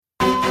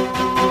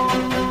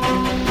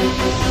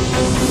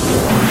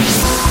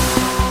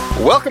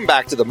Welcome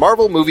back to the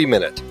Marvel Movie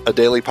Minute, a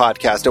daily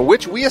podcast in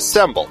which we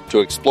assemble to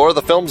explore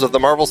the films of the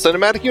Marvel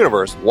Cinematic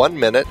Universe 1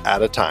 minute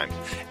at a time.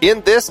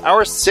 In this,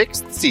 our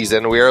 6th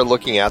season, we are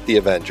looking at the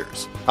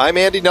Avengers. I'm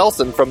Andy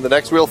Nelson from the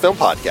Next Reel Film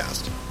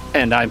Podcast.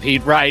 And I'm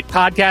Pete Wright,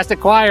 podcast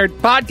acquired,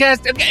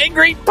 podcast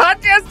angry.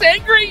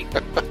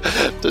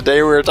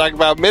 Today we're talking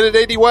about Minute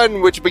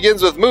 81, which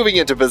begins with moving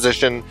into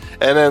position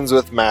and ends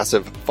with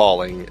massive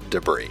falling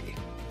debris.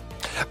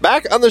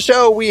 Back on the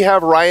show, we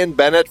have Ryan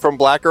Bennett from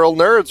Black Girl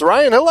Nerds.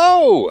 Ryan,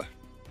 hello!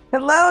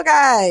 Hello,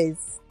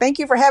 guys. Thank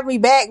you for having me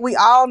back. We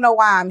all know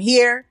why I'm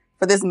here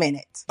for this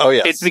minute. Oh,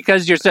 yes. It's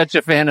because you're such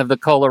a fan of the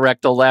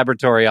colorectal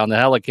laboratory on the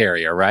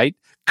helicarrier, right?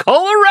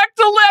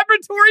 Colorectal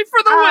laboratory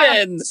for the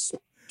win!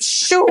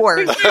 Sure.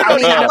 I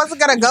mean, I wasn't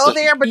going to go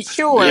there, but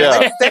sure.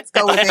 Yeah. Let's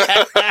go with it.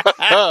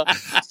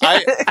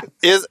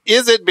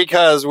 Is it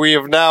because we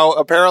have now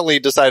apparently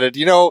decided,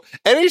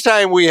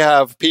 anytime we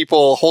have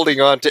people holding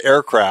on to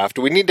aircraft,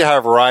 we need to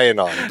have Ryan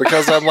on?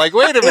 Because I'm like,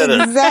 wait a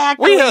minute.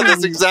 Exactly. We had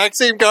this exact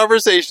same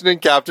conversation in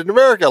Captain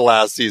America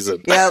last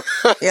season. Yep.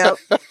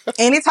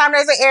 Anytime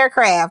there's an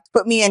aircraft,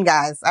 put me in,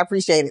 guys. I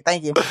appreciate it.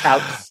 Thank you.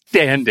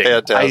 Outstanding.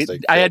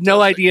 Fantastic. I had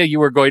no idea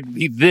you were going to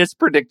be this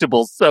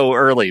predictable so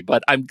early,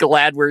 but I'm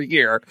glad we're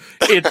here.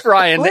 It's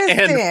Ryan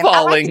and falling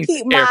I like to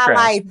keep my aircraft.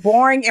 life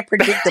boring and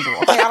predictable.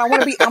 Okay, I don't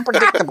want to be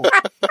unpredictable.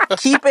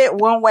 Keep it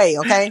one way,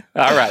 okay?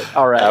 All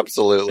right.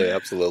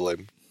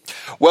 Absolutely.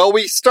 Well,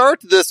 we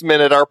start this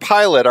minute, our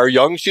pilot, our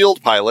young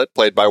SHIELD pilot,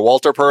 played by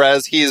Walter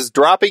Perez, he's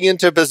dropping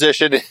into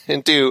position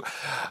into,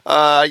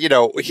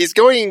 he's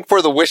going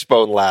for the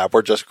Wishbone Lab,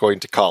 we're just going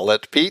to call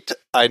it. Pete,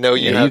 I know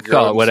you have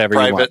call it whatever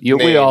you want.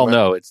 We all name.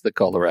 know it's the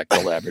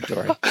colorectal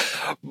laboratory.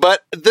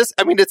 But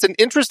it's an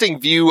interesting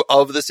view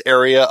of this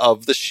area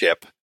of the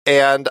ship.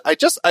 And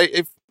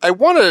I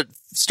want to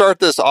start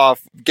this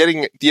off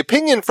getting the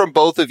opinion from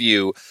both of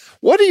you.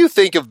 What do you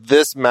think of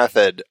this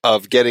method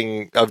of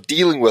dealing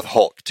with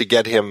Hulk to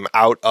get him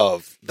out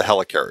of the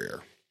helicarrier?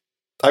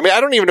 I mean,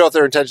 I don't even know if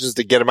their intention is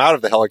to get him out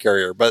of the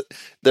helicarrier, but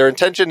their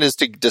intention is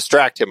to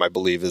distract him, I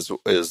believe,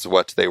 is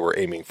what they were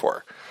aiming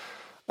for.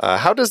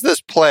 How does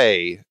this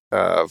play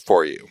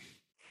for you?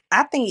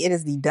 I think it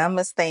is the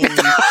dumbest thing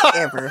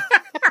ever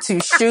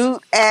to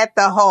shoot at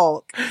the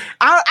Hulk.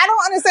 I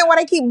don't understand why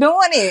they keep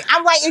doing it.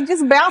 I'm like, it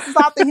just bounces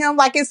off of him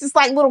like it's just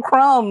like little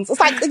crumbs. It's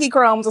like cookie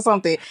crumbs or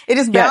something. It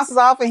just bounces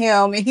off of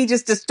him and he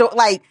just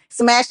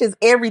smashes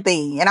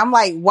everything. And I'm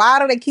like, why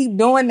do they keep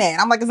doing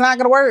that? I'm like, it's not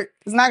going to work.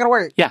 It's not going to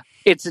work. Yeah,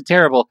 it's a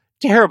terrible,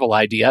 terrible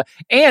idea.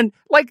 And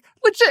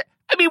legit,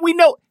 we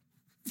know,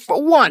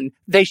 for one,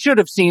 they should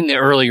have seen the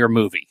earlier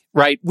movie.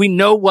 Right? We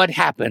know what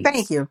happened.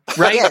 Thank you.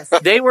 Right? Yes.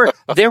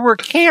 There were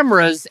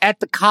cameras at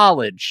the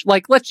college.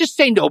 Let's just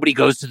say nobody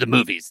goes to the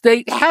movies.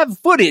 They have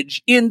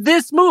footage in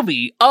this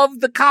movie of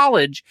the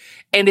college,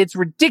 and it's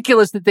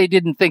ridiculous that they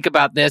didn't think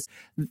about this.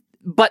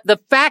 But the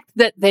fact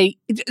that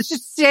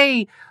just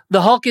say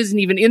the Hulk isn't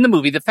even in the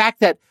movie, the fact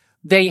that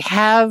they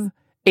have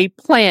a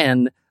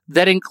plan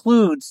that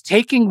includes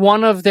taking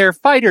one of their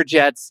fighter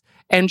jets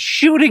and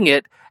shooting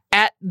it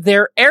at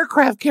their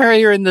aircraft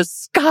carrier in the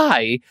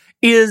sky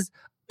is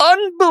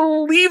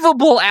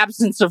unbelievable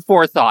absence of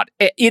forethought.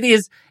 It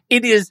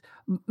is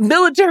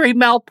military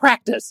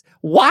malpractice.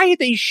 Why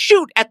they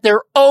shoot at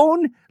their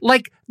own,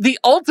 the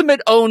ultimate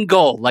own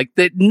goal,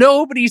 that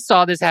nobody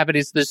saw this happen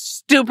is the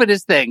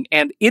stupidest thing.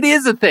 And it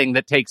is a thing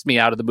that takes me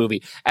out of the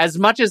movie. As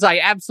much as I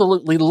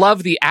absolutely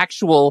love the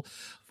actual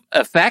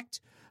effect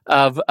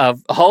of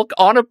Hulk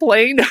on a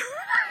plane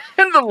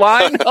and the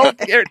line, Hulk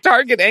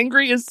target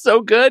angry is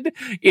so good.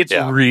 It's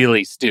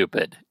really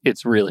stupid.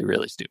 It's really,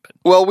 really stupid.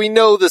 Well, we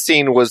know the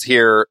scene was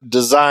here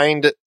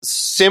designed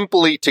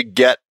simply to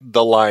get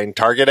the line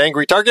target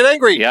angry.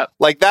 Yep.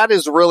 That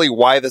is really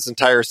why this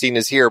entire scene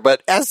is here.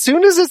 But as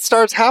soon as it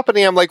starts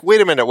happening, I'm like, wait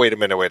a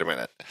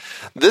minute.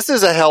 This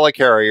is a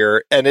helicarrier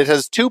and it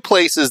has two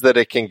places that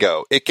it can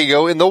go. It can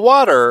go in the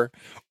water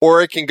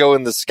or it can go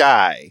in the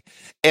sky.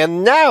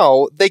 And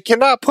now they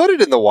cannot put it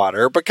in the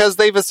water because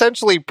they've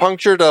essentially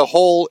punctured a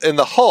hole in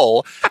the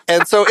hull.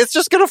 And so it's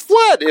just going to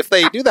flood if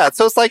they do that.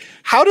 So it's like,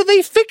 how do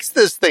they fix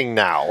this thing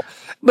now?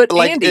 But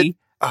Andy,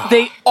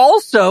 they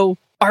also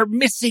are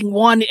missing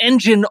one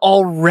engine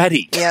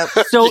already. Yep.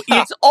 So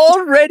it's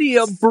already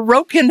a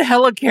broken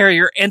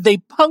helicarrier and they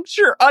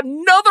puncture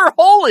another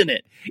hole in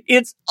it.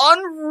 It's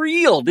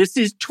unreal. This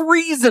is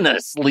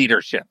treasonous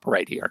leadership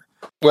right here.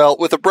 Well,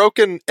 with a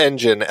broken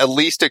engine, at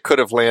least it could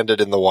have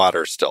landed in the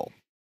water still.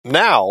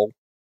 Now,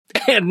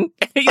 and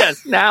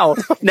yes, now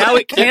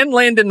it can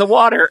land in the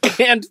water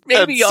and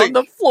maybe on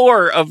the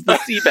floor of the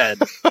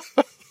seabed.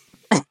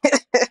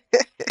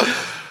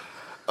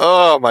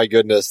 Oh my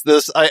goodness.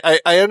 I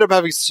end up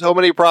having so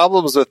many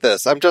problems with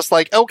this. I'm just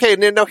like, okay,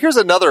 now here's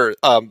another,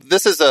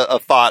 this is a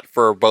thought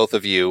for both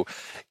of you.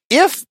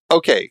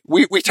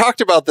 we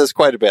talked about this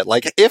quite a bit.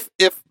 Like if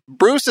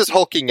Bruce is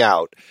hulking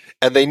out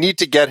and they need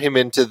to get him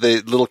into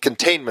the little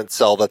containment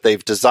cell that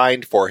they've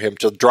designed for him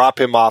to drop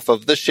him off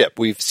of the ship.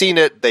 We've seen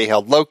it. They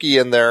held Loki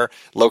in there.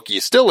 Loki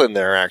is still in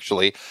there,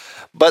 actually.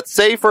 But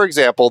say, for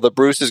example, that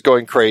Bruce is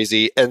going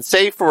crazy, and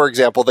say, for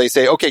example, they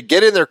say, okay,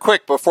 get in there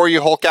quick before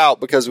you hulk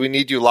out because we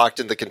need you locked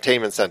in the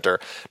containment center.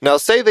 Now,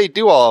 say they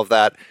do all of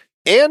that,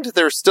 and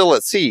they're still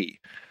at sea.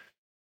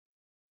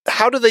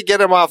 How do they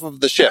get him off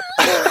of the ship?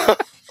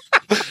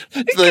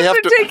 They're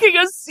taking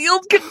a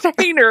sealed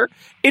container,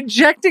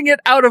 injecting it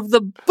out of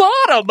the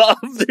bottom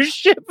of the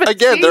ship.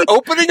 Again, they're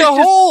opening a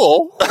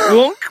hole.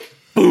 Boom,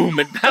 boom,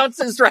 it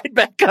bounces right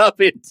back up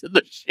into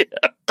the ship.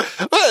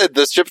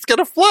 The ship's going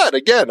to flood.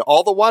 Again,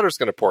 all the water's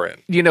going to pour in.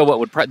 You know what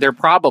would... there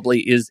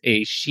probably is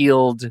a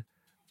shield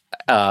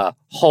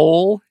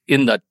hole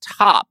in the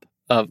top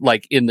of,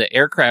 like, in the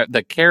aircraft,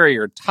 the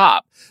carrier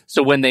top.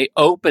 So when they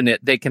open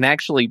it, they can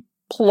actually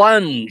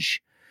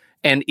plunge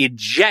and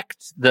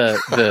eject the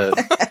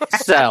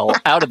cell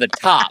out of the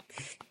top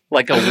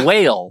like a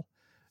whale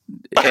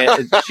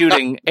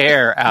shooting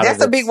air out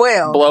That's of a big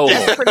whale. blowhole.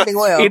 That's a pretty big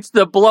whale. It's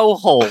the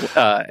blowhole,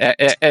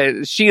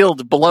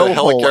 shield blowhole. The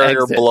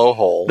helicarrier exit.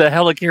 blowhole. The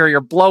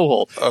helicarrier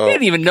blowhole. Oh. We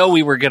didn't even know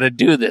we were going to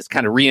do this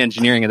kind of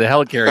re-engineering of the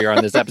helicarrier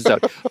on this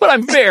episode. But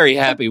I'm very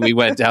happy we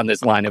went down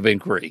this line of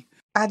inquiry.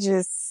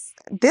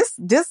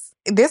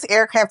 This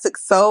aircraft took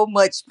so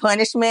much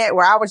punishment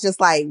where I was just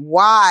like,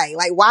 why?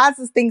 Like, why is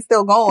this thing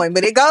still going?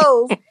 But it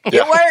goes.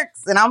 Yeah. It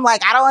works. And I'm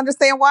like, I don't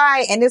understand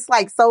why. And it's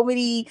like so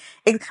many,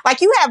 like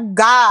you have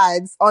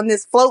gods on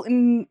this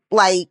floating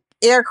like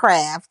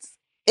aircraft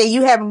and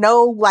you have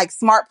no like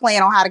smart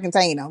plan on how to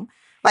contain them.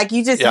 Like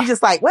you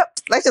just like, well,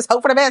 let's just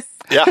hope for the best.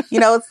 Yeah. You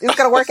know, it's going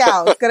to work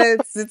out. It's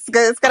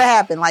going to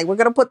happen. Like we're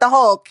going to put the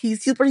Hulk.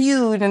 He's super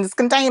huge in this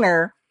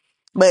container.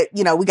 But,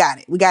 you know, we got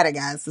it. We got it,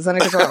 guys. It's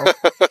under control.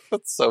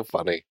 That's so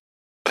funny.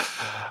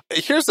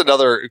 Here's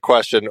another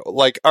question.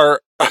 Like, I'm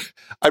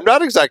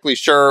not exactly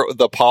sure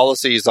the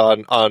policies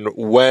on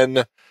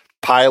when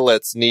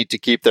pilots need to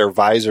keep their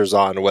visors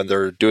on when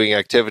they're doing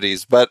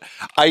activities, but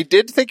I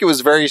did think it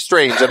was very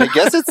strange. And I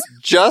guess it's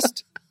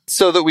just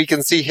so that we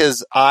can see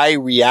his eye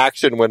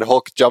reaction when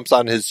Hulk jumps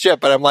on his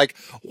ship. And I'm like,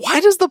 why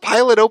does the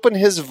pilot open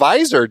his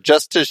visor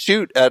just to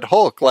shoot at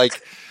Hulk?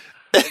 Like,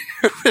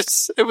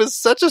 it was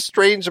such a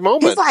strange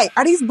moment. He's like,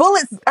 are these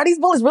bullets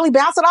really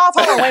bouncing off?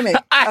 Hold on, wait a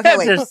minute. I have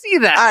to see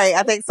that. All right,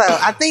 I think so.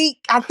 I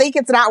think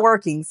it's not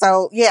working.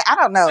 So yeah, I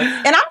don't know.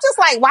 And I'm just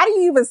like, why do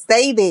you even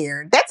stay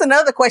there? That's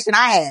another question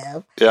I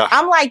have. Yeah.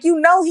 I'm like,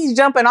 he's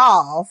jumping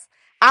off.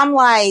 I'm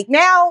like,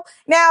 now,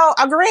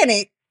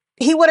 granted,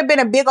 he would have been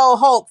a big old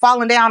Hulk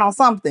falling down on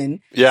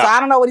something. Yeah. So I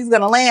don't know what he's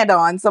going to land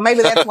on. So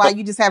maybe that's why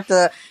you just have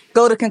to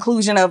go to the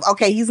conclusion of,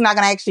 okay, he's not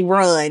going to actually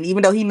run,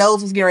 even though he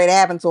knows what's getting ready to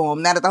happen to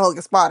him now that the Hulk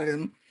has spotted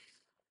him.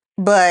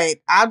 But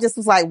I just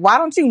was like, why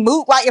don't you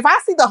move? Like, if I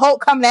see the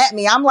Hulk coming at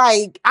me, I'm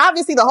like,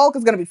 obviously the Hulk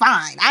is going to be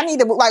fine. I need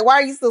to, like, why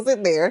are you still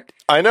sitting there?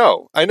 I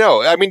know.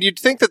 I mean, you'd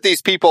think that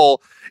these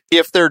people,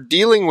 if they're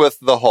dealing with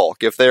the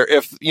Hulk, if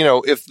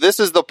this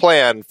is the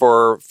plan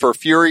for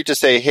Fury to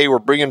say, hey, we're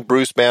bringing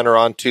Bruce Banner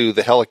onto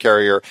the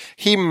helicarrier,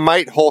 he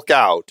might Hulk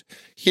out.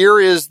 Here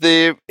is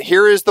the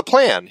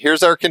plan.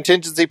 Here's our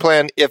contingency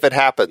plan if it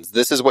happens.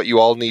 This is what you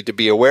all need to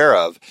be aware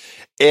of.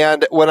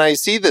 And when I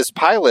see this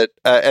pilot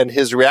and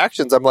his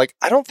reactions, I'm like,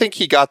 I don't think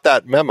he got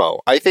that memo.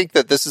 I think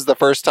that this is the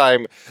first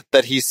time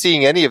that he's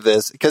seeing any of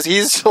this because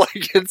he's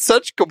like in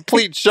such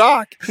complete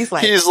shock. He's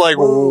like,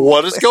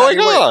 what is going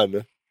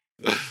on?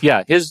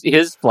 Yeah,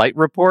 his flight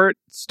report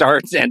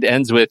starts and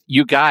ends with,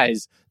 you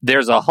guys,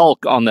 there's a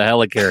Hulk on the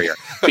helicarrier,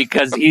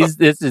 because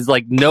this is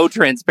like no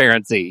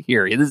transparency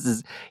here.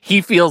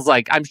 He feels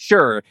like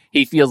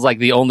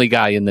the only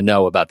guy in the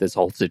know about this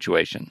whole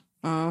situation.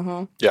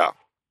 Mm-hmm. Yeah,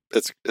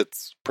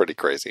 it's pretty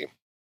crazy.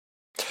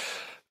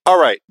 All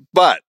right,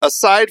 but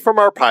aside from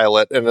our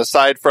pilot and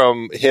aside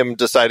from him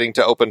deciding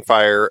to open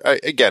fire,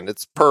 again,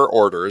 it's per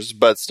orders,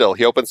 but still,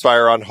 he opens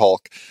fire on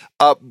Hulk.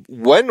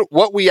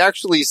 What we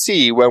actually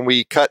see when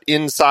we cut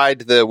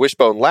inside the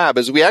Wishbone lab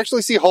is we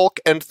actually see Hulk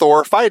and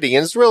Thor fighting,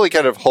 and it's really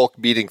kind of Hulk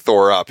beating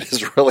Thor up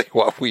is really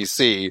what we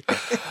see.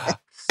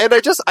 And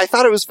I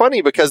thought it was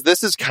funny because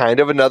this is kind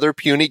of another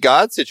puny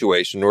god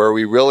situation where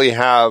we really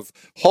have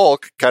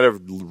Hulk kind of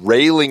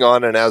railing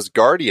on an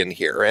Asgardian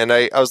here. And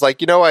I was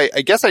like,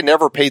 I guess I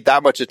never paid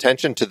that much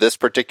attention to this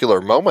particular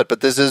moment,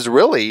 but this is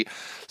really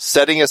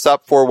setting us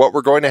up for what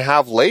we're going to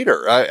have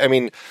later. I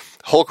mean,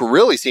 Hulk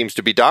really seems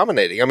to be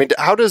dominating. I mean,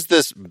 how does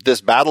this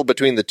battle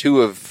between the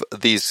two of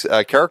these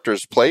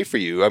characters play for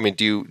you? I mean,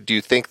 do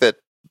you think that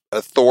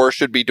Thor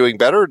should be doing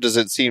better? Or does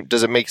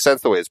it make sense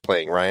the way it's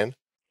playing, Ryan?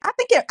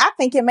 I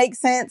think it makes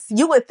sense.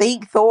 You would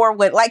think Thor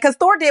would, like, because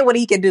Thor did what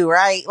he could do,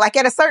 right? Like,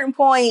 at a certain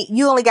point,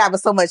 you only got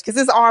but so much, because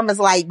his arm is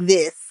like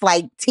this,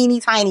 like,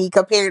 teeny tiny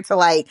compared to,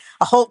 like,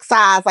 a Hulk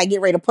size, like,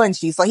 get ready to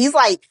punch you. So he's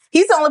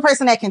the only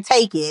person that can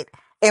take it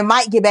and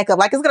might get back up.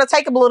 Like, it's going to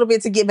take him a little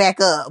bit to get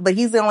back up, but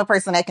he's the only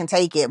person that can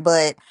take it.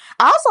 But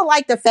I also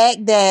like the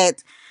fact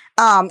that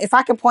if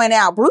I can point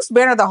out, Bruce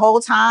Banner the whole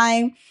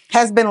time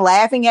has been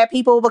laughing at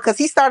people because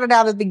he started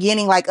out at the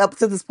beginning, like up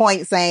to this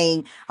point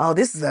saying, oh,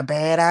 this is a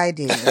bad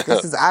idea.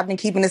 I've been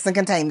keeping this in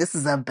containment. This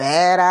is a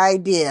bad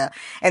idea.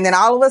 And then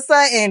all of a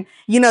sudden,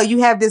 you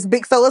have this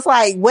big, so it's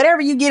like,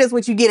 whatever you get is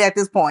what you get at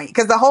this point.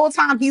 Cause the whole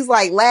time he's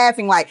like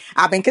laughing, like,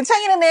 I've been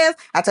containing this.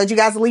 I told you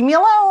guys to leave me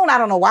alone. I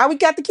don't know why we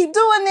got to keep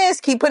doing this.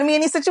 Keep putting me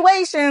in these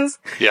situations.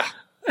 Yeah.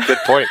 Good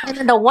point. And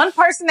then the one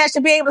person that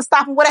should be able to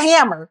stop him with a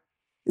hammer,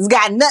 he's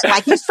got nothing.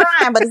 Like, he's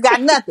trying, but he's got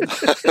nothing.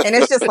 And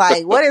it's just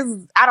like,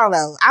 I don't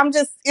know.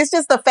 It's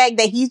just the fact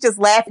that he's just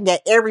laughing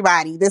at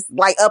everybody this,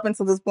 like, up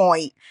until this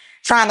point,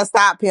 trying to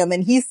stop him.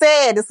 And he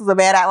said this was a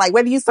bad idea. Like,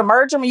 whether you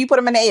submerge him or you put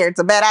him in the air, it's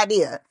a bad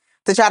idea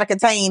to try to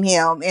contain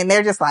him. And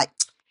they're just like,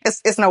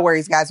 it's no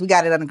worries, guys. We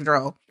got it under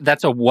control.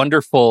 That's a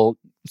wonderful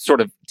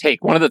sort of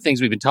take. One of the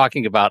things we've been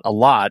talking about a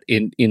lot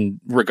in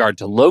regard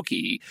to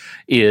Loki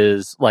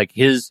is, like,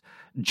 his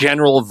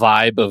general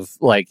vibe of,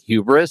 like,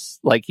 hubris.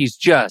 Like, he's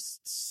just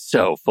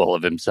so full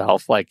of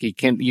himself. Like, he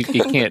can't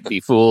be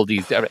fooled.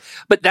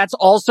 But that's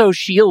also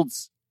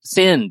Shield's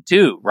sin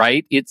too,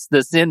 right? It's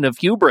the sin of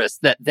hubris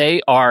that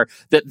they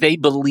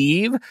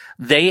believe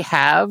they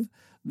have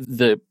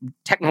the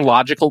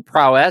technological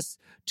prowess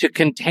to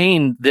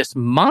contain this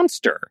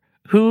monster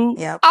who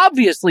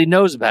obviously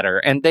knows better,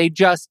 and they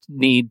just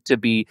need to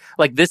be,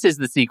 like, this is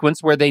the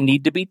sequence where they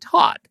need to be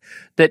taught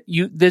that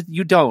you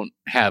don't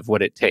have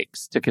what it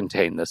takes to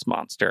contain this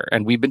monster.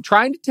 And we've been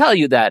trying to tell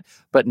you that,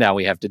 but now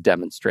we have to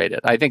demonstrate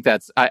it. I think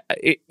that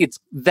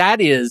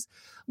is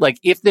like,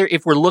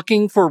 if we're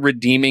looking for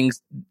redeeming,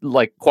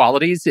 like,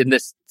 qualities in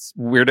this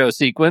weirdo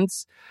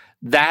sequence,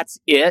 that's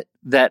it.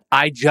 That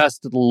I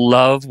just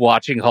love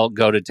watching Hulk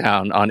go to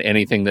town on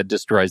anything that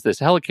destroys this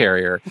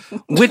helicarrier,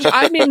 which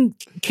I'm in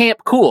camp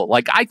cool.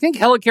 Like, I think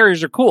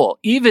helicarriers are cool,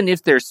 even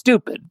if they're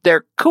stupid.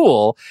 They're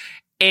cool,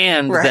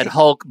 and that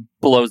Hulk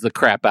blows the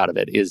crap out of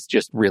it is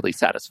just really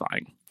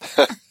satisfying.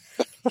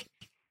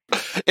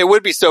 It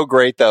would be so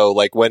great, though,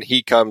 like, when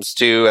he comes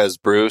to as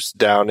Bruce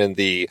down in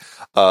the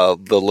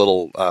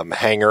little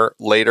hangar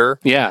later.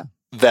 Yeah.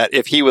 That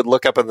if he would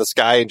look up in the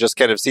sky and just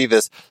kind of see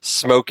this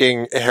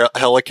smoking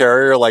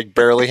helicarrier, like,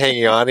 barely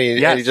hanging on,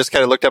 and he just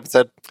kind of looked up and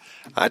said,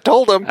 I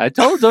told him.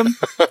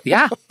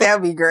 Yeah.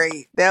 That would be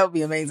great. That would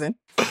be amazing.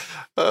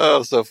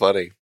 Oh, so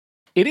funny.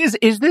 It is.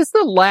 Is this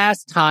the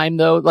last time,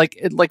 though? Like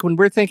when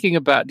we're thinking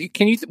about,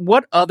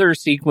 what other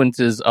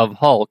sequences of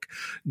Hulk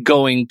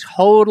going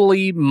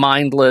totally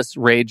mindless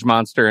rage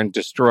monster and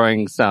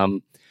destroying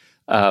some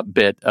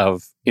bit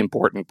of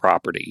important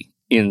property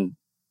in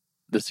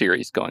the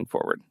series going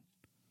forward?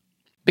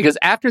 Because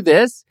after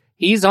this,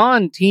 he's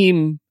on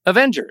Team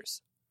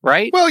Avengers,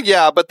 right? Well,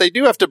 yeah, but they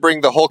do have to bring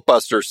the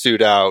Hulkbuster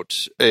suit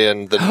out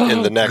in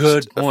the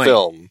next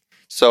film.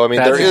 So, I mean,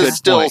 there is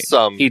still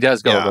some. He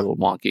does go a little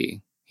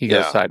wonky. He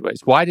goes sideways.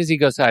 Why does he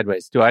go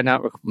sideways? Do I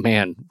not?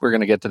 Man, we're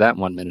going to get to that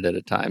 1 minute at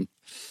a time.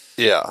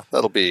 Yeah,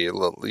 that'll be a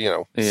little,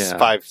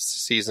 5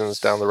 seasons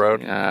down the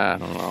road. I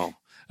don't know.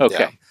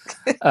 Okay.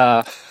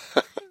 Yeah.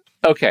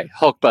 Okay,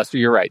 Hulkbuster,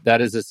 you're right.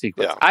 That is a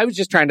sequence. Yeah. I was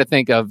just trying to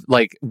think of,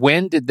 like,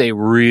 when did they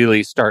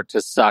really start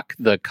to suck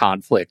the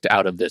conflict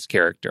out of this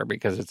character?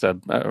 Because it's a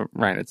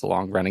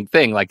long-running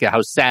thing. Like,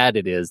 how sad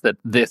it is that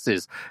this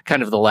is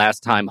kind of the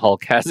last time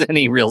Hulk has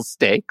any real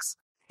stakes.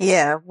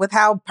 Yeah, with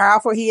how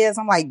powerful he is,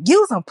 I'm like,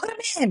 use him, put him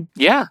in.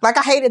 Yeah, like,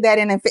 I hated that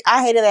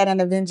in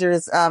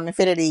Avengers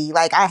Infinity.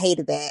 Like, I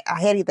hated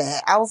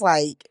that. I was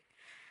like,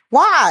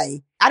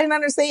 why? I didn't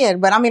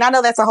understand. But I mean, I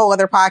know that's a whole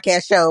other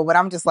podcast show, but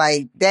I'm just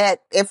like,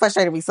 that, it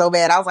frustrated me so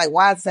bad. I was like,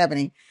 why is this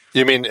happening?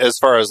 You mean as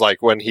far as,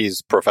 like, when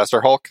he's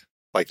Professor Hulk?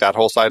 Like, that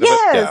whole side of it?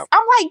 Yeah.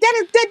 I'm like,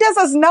 that does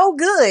us no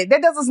good.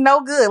 That does us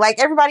no good. Like,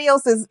 everybody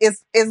else is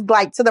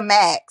like to the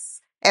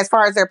max as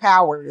far as their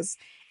powers.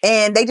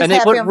 And they put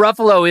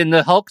Ruffalo in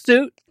the Hulk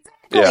suit?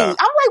 Exactly. Yeah. I'm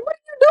like, what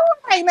are you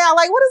doing right now?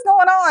 Like, what is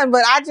going on?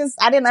 But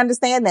I didn't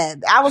understand that.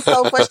 I was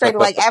so frustrated.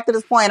 Like, after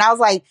this point, I was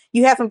like,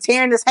 you have him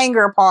tearing this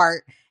hangar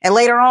apart. And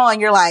later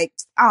on, you're like,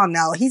 oh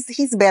no,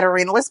 he's better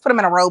in. Let's put him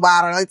in a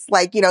robot, or it's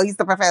like, he's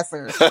the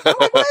professor. I'm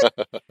like,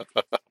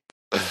 what?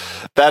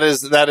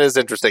 That is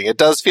interesting. It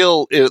does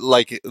feel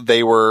like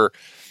they were.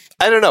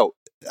 I don't know.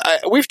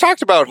 We've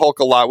talked about Hulk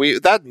a lot.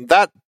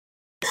 That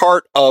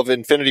part of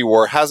Infinity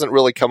War hasn't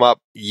really come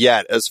up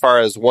yet as far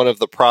as one of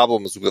the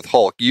problems with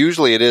Hulk.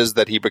 Usually it is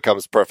that he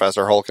becomes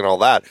Professor Hulk and all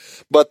that.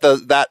 But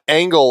that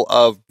angle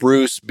of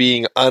Bruce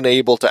being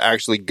unable to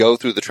actually go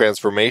through the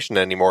transformation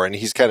anymore, and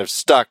he's kind of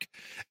stuck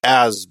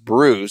as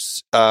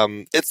Bruce,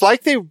 it's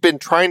like they've been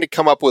trying to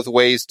come up with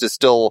ways to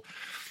still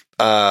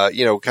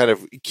kind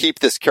of keep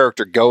this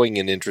character going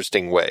in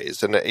interesting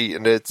ways. And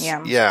it's,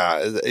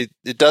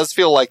 it does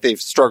feel like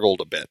they've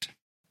struggled a bit.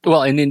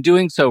 Well, and in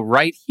doing so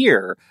right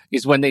here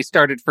is when they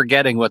started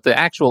forgetting what the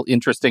actual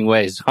interesting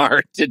ways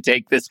are to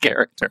take this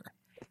character.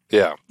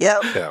 Yeah.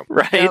 Yep. Yeah.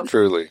 Right? Yep.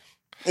 Truly.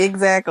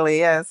 Exactly,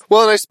 yes.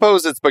 Well, and I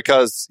suppose it's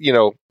because,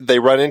 they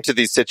run into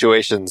these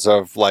situations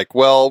of like,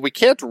 well, we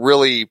can't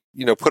really,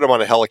 put him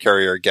on a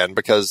helicarrier again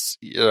because,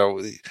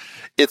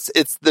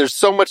 there's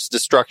so much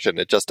destruction.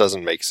 It just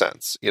doesn't make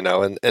sense,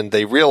 and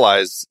they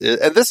realize,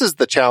 and this is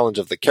the challenge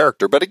of the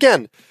character. But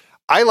again,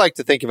 I like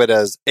to think of it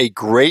as a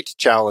great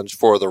challenge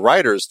for the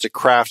writers to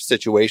craft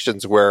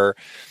situations where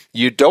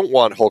you don't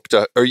want Hulk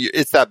to,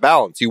 it's that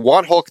balance. You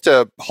want Hulk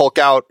to Hulk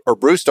out or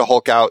Bruce to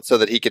Hulk out so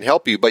that he can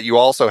help you, but you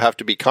also have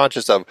to be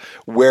conscious of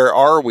where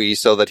are we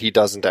so that he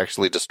doesn't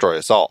actually destroy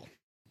us all.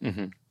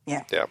 Mm-hmm.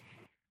 Yeah.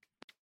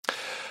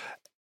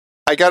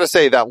 I gotta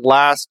say, that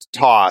last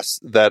toss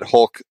that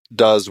Hulk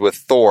does with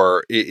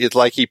Thor, it's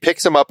like he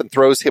picks him up and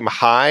throws him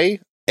high,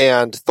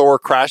 and Thor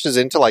crashes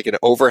into like an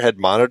overhead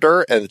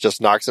monitor and it just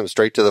knocks him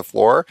straight to the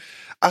floor.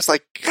 I was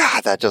like,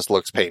 God, that just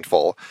looks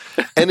painful.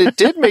 And it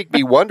did make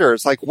me wonder,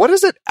 it's like, what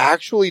does it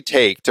actually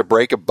take to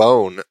break a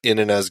bone in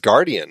an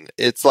Asgardian?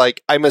 It's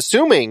like, I'm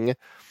assuming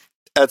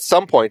at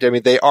some point, I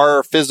mean, they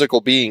are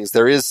physical beings.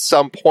 There is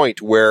some point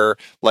where,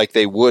 like,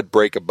 they would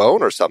break a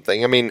bone or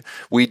something. I mean,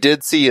 we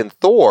did see in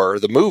Thor,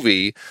 the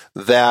movie,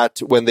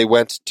 that when they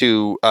went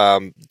to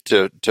fight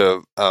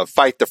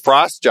the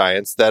frost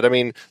giants, that, I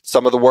mean,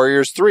 some of the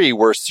Warriors 3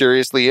 were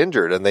seriously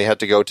injured and they had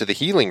to go to the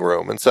healing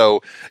room. And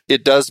so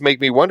it does make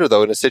me wonder,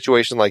 though, in a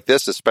situation like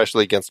this,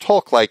 especially against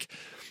Hulk, like,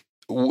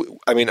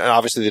 I mean,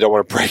 obviously they don't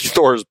want to break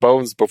Thor's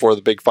bones before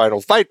the big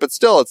final fight, but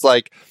still, it's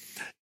like,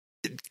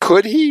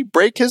 could he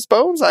break his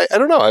bones? I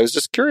don't know. I was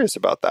just curious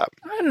about that.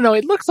 I don't know.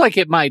 It looks like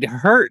it might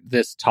hurt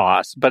this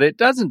toss, but it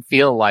doesn't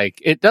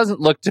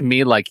look to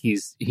me like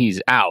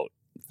he's out,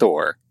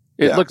 Thor.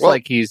 It looks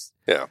like he's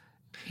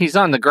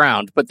on the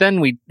ground, but then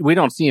we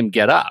don't see him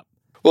get up.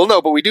 Well,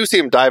 no, but we do see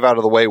him dive out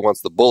of the way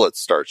once the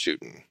bullets start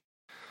shooting.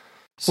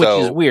 Which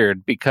is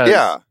weird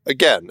because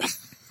again,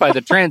 by the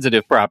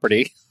transitive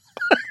property,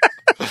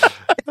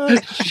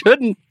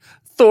 shouldn't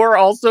Thor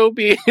also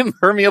be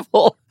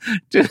impermeable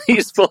to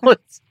these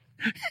bullets?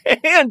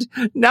 And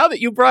now that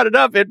you brought it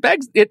up,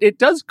 it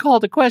does call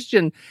to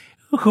question,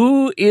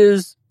 who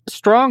is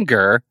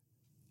stronger,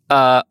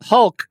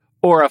 Hulk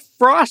or a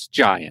frost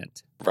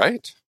giant?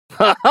 Right.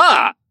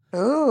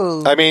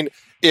 Ooh. I mean,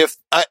 if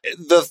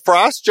the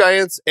frost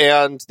giants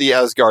and the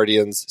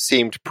Asgardians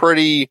seemed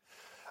pretty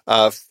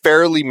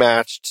fairly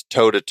matched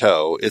toe to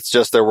toe. It's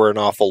just there were an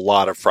awful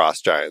lot of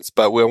frost giants.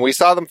 But when we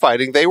saw them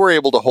fighting, they were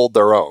able to hold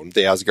their own,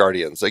 the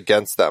Asgardians,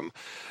 against them.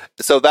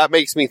 So that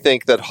makes me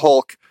think that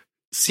Hulk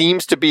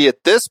seems to be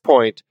at this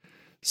point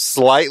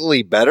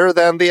slightly better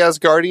than the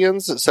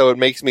Asgardians. So it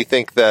makes me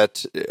think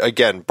that,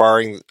 again,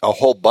 barring a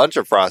whole bunch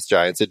of frost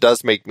giants, it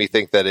does make me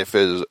think that if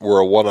it were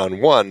a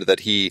one-on-one,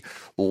 that he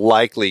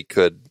likely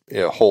could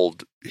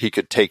he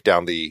could take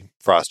down the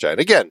frost giant.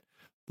 Again,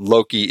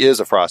 Loki is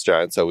a frost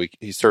giant, so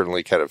he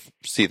certainly kind of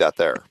see that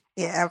there.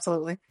 Yeah,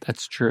 absolutely.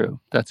 That's true.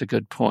 That's a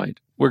good point.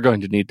 We're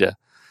going to need to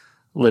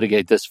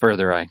litigate this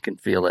further. I can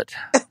feel it.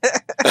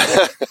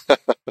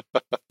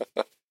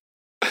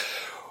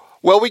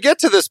 Well, we get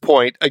to this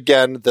point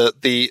again.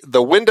 The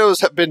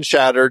windows have been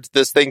shattered.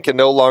 This thing can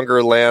no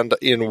longer land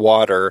in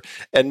water,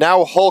 and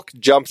now Hulk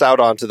jumps out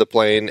onto the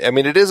plane. I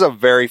mean, it is a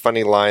very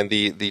funny line.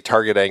 The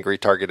target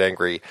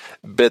angry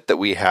bit that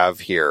we have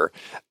here.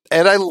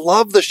 And I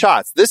love the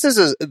shots. This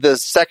is the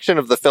section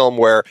of the film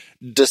where,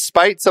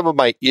 despite some of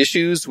my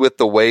issues with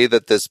the way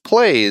that this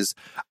plays,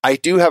 I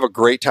do have a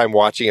great time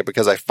watching it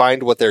because I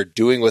find what they're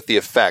doing with the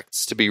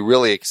effects to be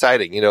really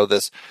exciting.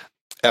 This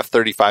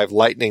F-35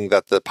 Lightning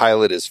that the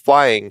pilot is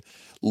flying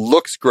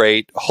looks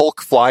great.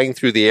 Hulk flying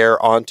through the air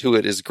onto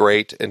it is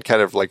great and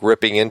kind of like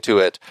ripping into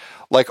it.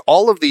 Like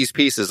all of these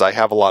pieces I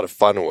have a lot of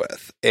fun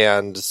with.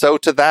 And so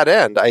to that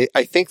end,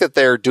 I think that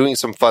they're doing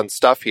some fun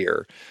stuff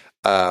here.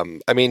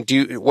 I mean,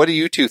 what do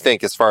you two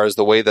think as far as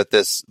the way that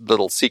this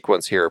little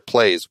sequence here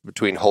plays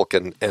between Hulk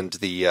and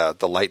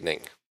the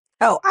lightning?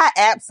 Oh, I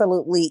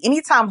absolutely.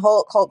 Anytime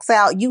Hulk hulks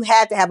out, you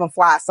had to have him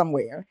fly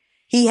somewhere.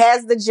 He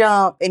has the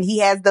jump and he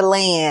has the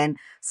land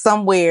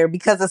somewhere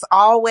because it's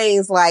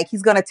always like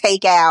he's going to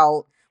take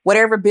out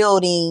whatever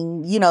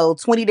building,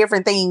 20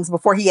 different things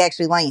before he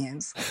actually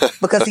lands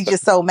because he's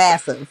just so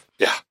massive.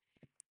 Yeah.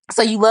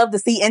 So you love to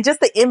see, and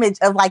just the image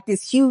of like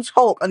this huge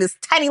Hulk on this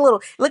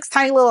it looks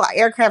tiny little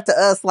aircraft to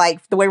us,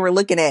 like the way we're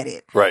looking at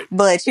it. Right.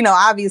 But,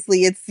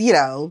 obviously it's,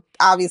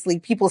 obviously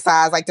people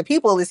size, like to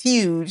people is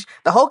huge.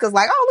 The Hulk is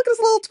like, oh, look at this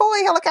little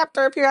toy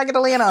helicopter up here I get to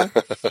land on.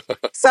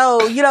 So,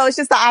 it's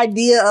just the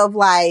idea of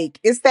like,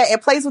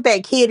 it plays with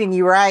that kid in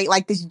you, right?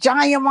 Like this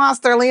giant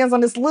monster lands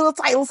on this looks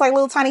like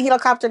little tiny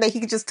helicopter that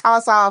he could just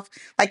toss off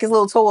like his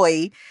little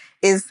toy.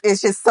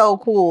 It's just so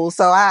cool.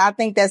 So I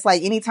think that's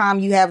like anytime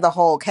you have the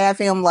Hulk, have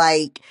him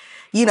like,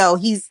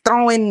 he's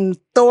throwing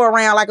Thor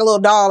around like a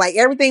little doll. Like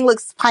everything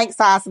looks pint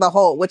sized to the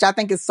Hulk, which I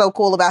think is so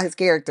cool about his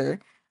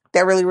character.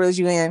 That really reels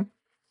you in.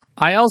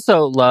 I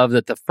also love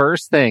that the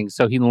first thing,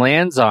 so he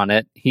lands on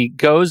it, he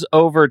goes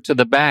over to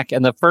the back,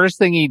 and the first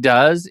thing he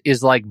does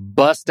is like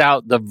bust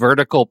out the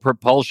vertical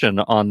propulsion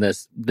on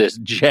this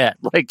jet.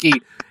 Like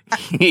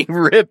he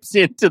rips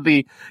into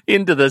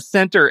the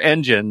center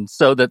engine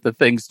so that the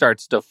thing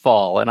starts to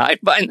fall. And I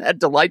find that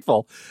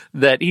delightful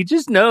that he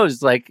just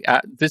knows, like,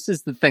 this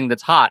is the thing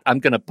that's hot. I'm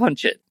going to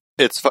punch it.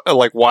 It's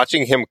like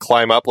watching him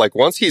climb up. Like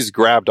once he's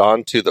grabbed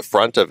onto the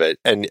front of it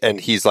and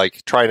he's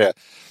like trying to,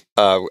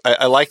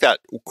 I like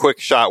that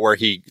quick shot where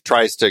he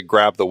tries to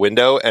grab the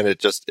window and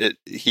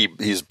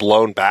he's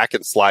blown back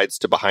and slides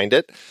to behind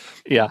it.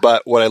 Yeah.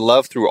 But what I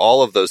love through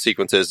all of those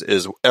sequences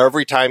is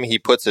every time he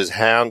puts his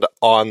hand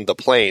on the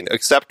plane,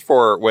 except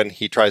for when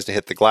he tries to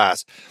hit the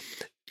glass,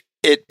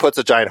 it puts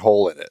a giant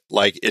hole in it.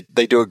 Like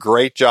they do a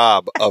great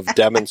job of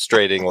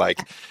demonstrating like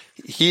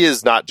he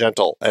is not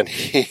gentle and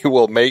he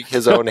will make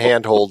his own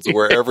handholds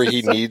wherever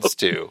he needs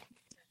to.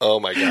 Oh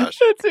my gosh.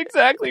 That's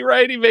exactly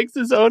right. He makes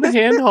his own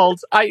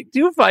handholds. I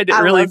do find it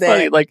really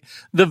funny. That. Like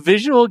the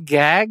visual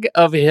gag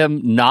of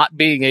him not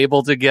being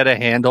able to get a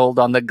handhold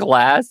on the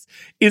glass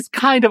is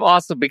kind of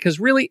awesome because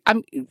really,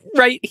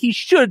 he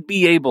should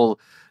be able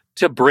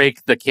to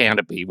break the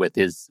canopy with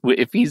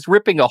if he's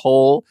ripping a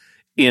hole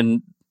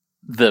in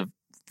the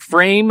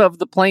frame of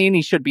the plane,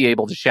 he should be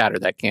able to shatter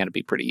that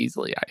canopy pretty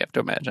easily, I have to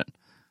imagine.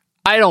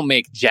 I don't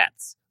make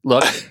jets.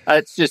 Look,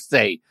 let's just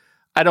say,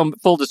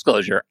 full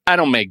disclosure, I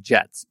don't make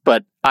jets,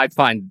 but I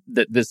find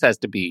that this has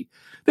to be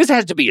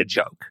a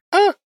joke.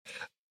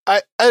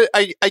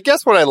 I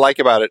guess what I like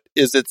about it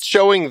is it's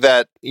showing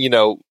that,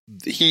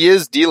 he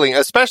is dealing,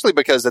 especially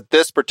because at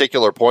this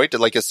particular point,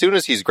 like as soon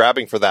as he's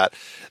grabbing for that,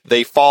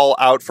 they fall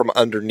out from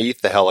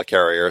underneath the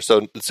helicarrier.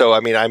 So I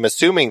mean, I'm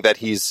assuming that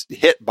he's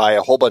hit by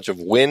a whole bunch of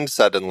wind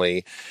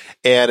suddenly.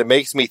 And it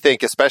makes me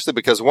think, especially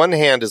because one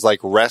hand is like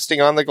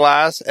resting on the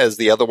glass as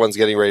the other one's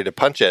getting ready to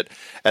punch it.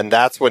 And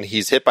that's when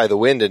he's hit by the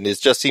wind. And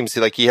it just seems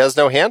like he has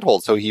no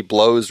handhold. So he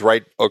blows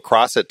right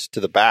across it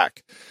to the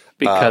back.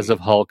 Because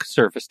of Hulk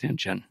surface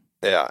tension.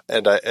 Yeah,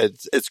 and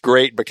it's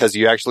great because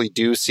you actually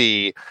do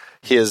see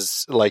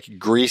his like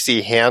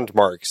greasy hand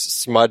marks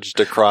smudged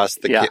across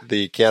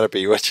the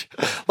canopy, which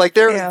like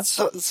there are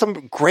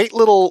some great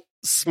little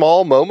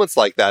small moments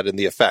like that in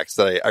the effects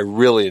that I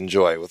really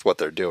enjoy with what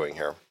they're doing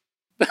here.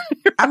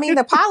 I mean,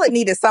 the pilot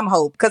needed some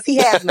hope because he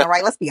has none,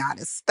 right? Let's be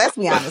honest.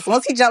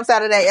 Once he jumps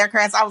out of that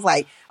aircraft, I was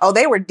like, oh,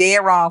 they were dead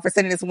wrong for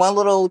sending this one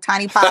little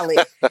tiny pilot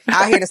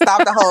out here to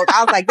stop the Hulk.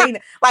 I was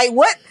like,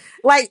 what?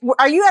 Like,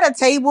 are you at a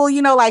table,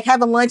 like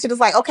having lunch and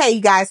it's like, okay,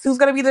 you guys, who's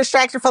going to be the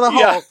distraction for the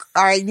Hulk?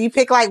 All right. You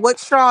pick like what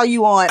straw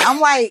you want. I'm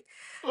like,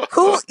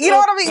 who, you know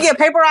what I mean? Yeah,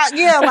 paper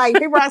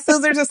rock,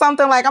 scissors or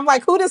something. Like, I'm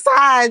like, who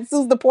decides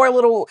who's the poor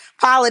little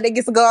pilot that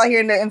gets to go out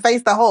here and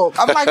face the Hulk?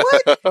 I'm like,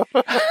 what?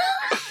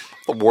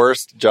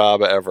 Worst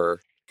job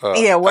ever.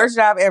 Worst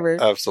job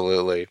ever.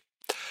 Absolutely.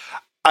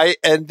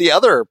 And the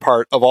other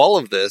part of all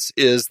of this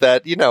is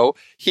that,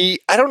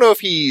 I don't know if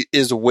he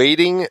is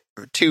waiting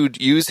to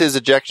use his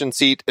ejection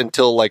seat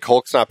until like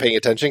Hulk's not paying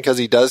attention because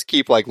he does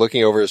keep like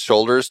looking over his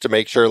shoulders to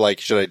make sure like,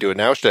 should I do it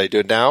now? Should I do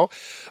it now?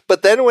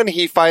 But then when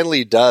he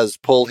finally does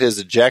pull his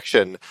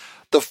ejection,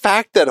 the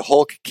fact that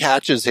Hulk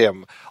catches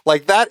him,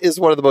 like that is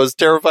one of the most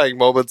terrifying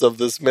moments of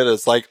this minute.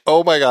 It's like,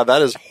 oh my God,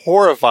 that is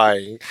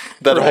horrifying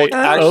that Hulk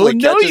actually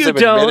catches him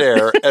in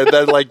midair and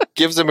then like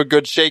gives him a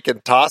good shake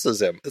and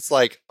tosses him. It's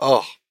like,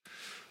 oh,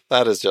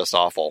 that is just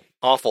awful,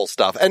 awful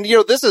stuff. And,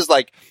 this is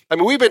like, I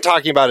mean, we've been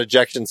talking about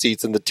ejection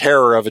seats and the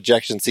terror of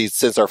ejection seats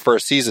since our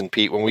first season,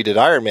 Pete, when we did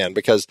Iron Man,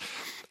 because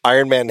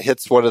Iron Man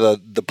hits one of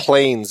the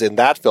planes in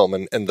that film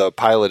and the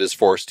pilot is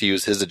forced to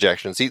use his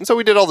ejection seat. And so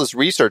we did all this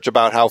research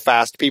about how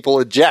fast people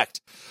eject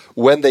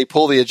when they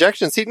pull the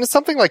ejection seat. And it's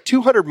something like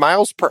 200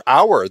 miles per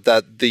hour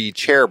that the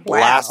chair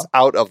blasts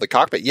out of the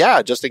cockpit.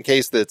 Yeah, just in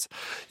case that's,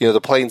 the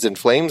plane's in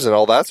flames and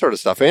all that sort of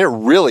stuff. I mean, it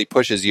really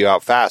pushes you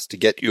out fast to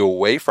get you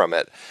away from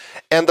it.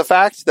 And the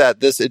fact that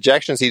this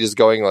ejection seat is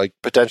going like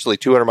potentially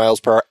 200 miles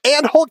per hour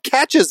and Hulk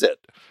catches it.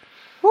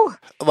 Whew.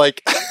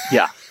 Like,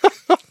 yeah.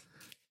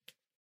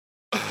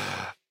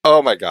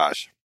 Oh my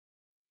gosh.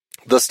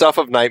 The stuff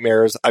of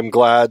nightmares. I'm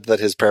glad that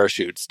his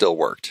parachute still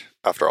worked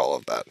after all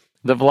of that.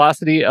 The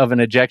velocity of an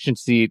ejection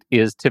seat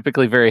is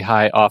typically very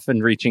high,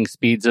 often reaching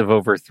speeds of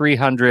over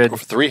 300. Over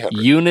 300.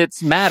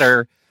 Units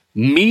matter.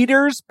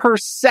 Meters per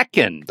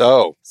second.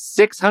 Oh.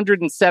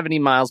 670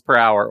 miles per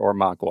hour or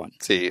Mach 1.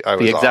 See, I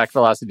was The exact off.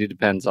 velocity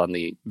depends on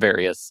the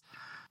various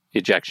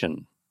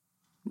ejection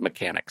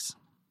mechanics.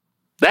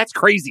 That's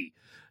crazy.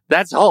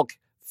 That's Hulk.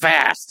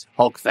 Fast.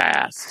 Hulk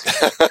fast.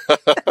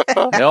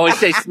 I always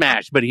say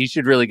smash, but he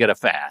should really get a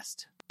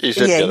fast. He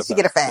should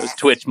get a fast. Those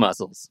twitch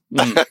muscles.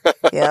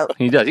 Yep.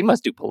 He does. He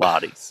must do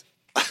Pilates.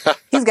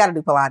 He's got to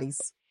do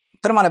Pilates.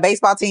 Put him on a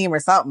baseball team or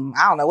something.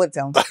 I don't know what to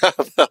tell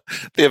him.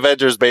 The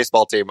Avengers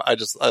baseball team. I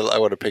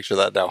want to picture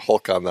that now.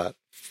 Hulk on that.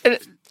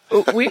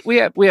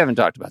 We haven't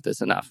talked about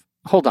this enough.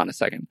 Hold on a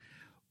second.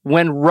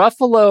 When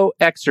Ruffalo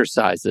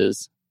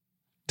exercises,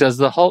 does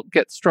the Hulk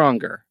get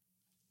stronger?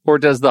 Or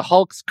does the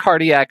Hulk's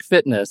cardiac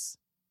fitness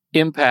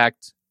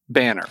impact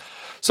Banner.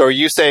 So are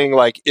you saying,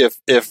 like, if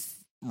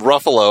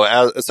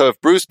Ruffalo, so if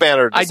Bruce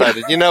Banner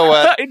decided, you know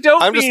what,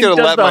 I'm just going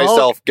to let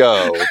myself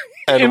go,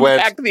 and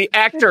impact the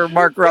actor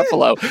Mark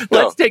Ruffalo.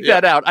 Let's take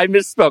that out. I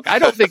misspoke. I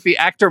don't think the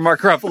actor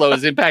Mark Ruffalo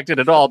is impacted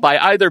at all by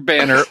either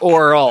Banner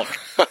or Hulk.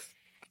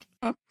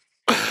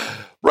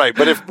 Right,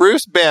 but if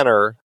Bruce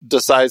Banner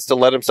decides to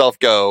let himself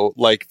go,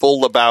 like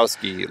full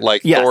Lebowski,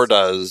 like Thor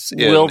does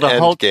in Will the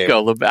Hulk Endgame,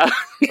 go Lebowski?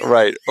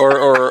 right?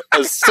 Or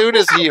as soon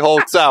as he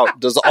hulks out,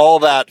 does all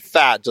that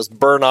fat just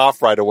burn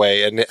off right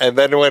away? And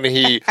then when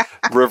he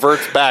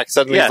reverts back,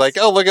 suddenly he's like,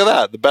 oh, look at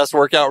that, the best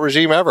workout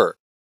regime ever.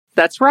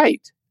 That's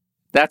right.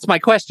 That's my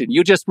question.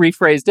 You just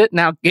rephrased it.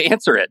 Now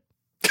answer it.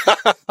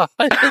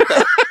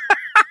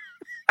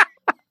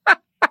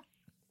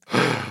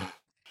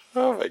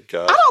 Oh my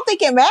god! I don't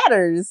think it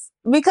matters,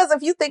 because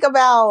if you think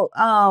about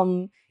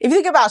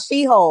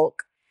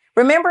She-Hulk,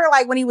 remember,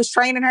 like, when he was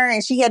training her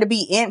and she had to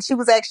be she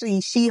was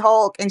actually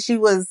She-Hulk, and she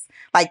was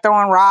like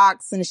throwing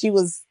rocks and she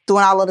was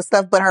doing all of the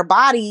stuff, but her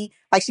body,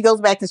 like, she goes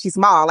back to she's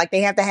small. Like,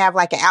 they have to have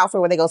like an outfit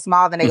where they go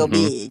small, then they go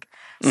big.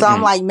 So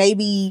I'm like,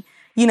 maybe,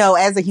 you know,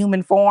 as a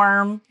human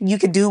form, you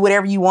could do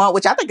whatever you want,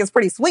 which I think is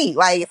pretty sweet.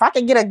 Like, if I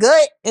could get a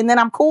gut and then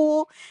I'm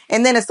cool,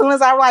 and then as soon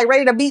as I'm like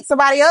ready to beat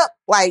somebody up,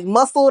 like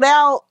muscled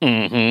out,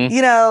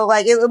 you know,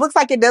 like it looks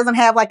like it doesn't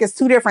have, like, it's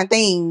two different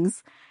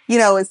things. You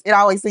know, it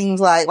always seems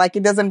like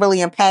it doesn't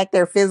really impact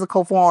their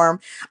physical form.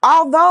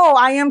 Although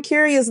I am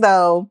curious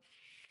though,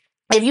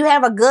 if you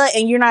have a gut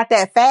and you're not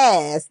that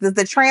fast, does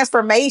the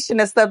transformation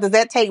and stuff, does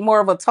that take more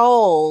of a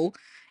toll?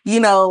 You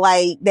know,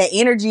 like that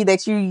energy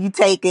that you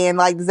take in,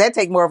 like, does that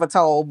take more of a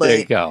toll? But there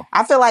you go.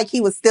 I feel like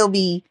he would still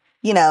be,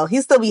 you know,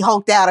 he'd still be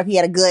hulked out if he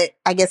had a gut,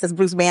 I guess, as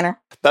Bruce Banner.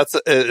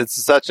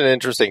 It's such an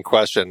interesting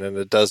question, and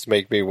it does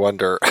make me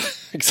wonder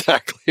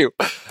exactly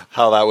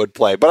how that would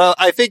play. But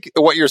I think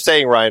what you're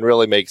saying, Ryan,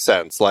 really makes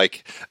sense.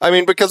 Like, I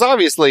mean, because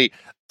obviously,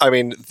 I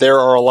mean, there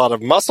are a lot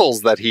of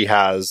muscles that he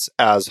has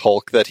as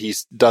Hulk that he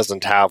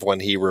doesn't have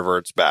when he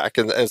reverts back.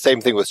 And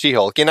same thing with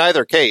She-Hulk. In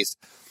either case,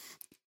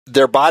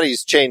 their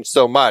bodies change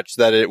so much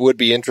that it would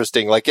be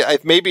interesting. Like,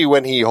 maybe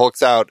when he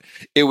hulks out,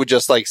 it would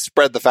just like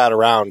spread the fat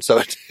around, so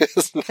it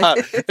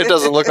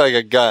doesn't look like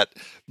a gut.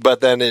 But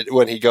then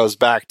when he goes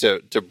back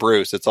to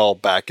Bruce, it's all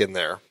back in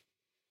there.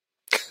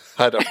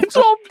 It's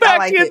all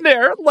back in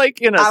there, like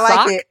in a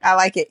sock. I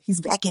like it. He's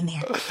back in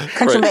there.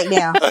 Punch him back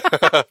down.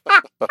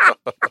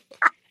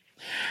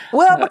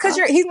 Well, because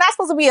he's not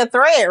supposed to be a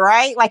threat,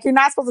 right? Like, you're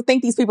not supposed to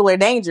think these people are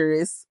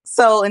dangerous.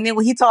 So, and then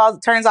when he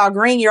turns all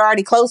green, you're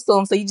already close to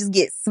him, so you just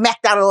get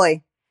smacked out of the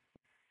way.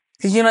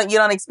 Because you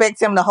don't expect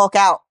him to hulk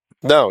out.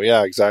 No,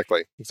 yeah,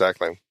 exactly.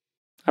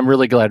 I'm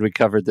really glad we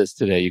covered this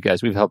today, you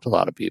guys. We've helped a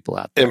lot of people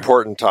out there.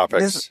 Important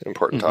topics. This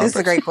is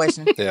a great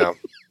question. Yeah.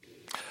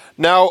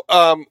 Now,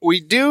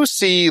 we do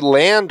see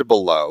land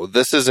below.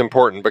 This is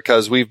important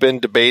because we've been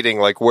debating,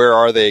 like, where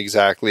are they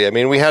exactly? I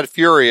mean, we had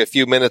Fury a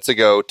few minutes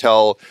ago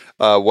tell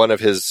one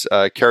of his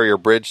carrier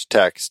bridge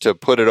techs to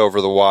put it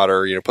over the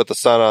water, you know, put the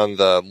sun on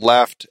the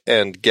left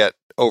and get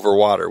over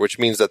water, which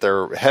means that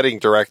they're heading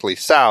directly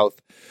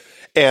south.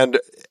 And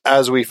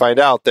as we find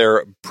out,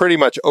 they're pretty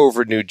much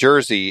over New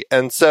Jersey.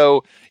 And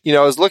so, you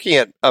know, I was looking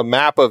at a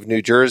map of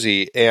New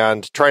Jersey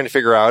and trying to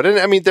figure out, and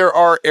I mean, there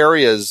are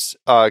areas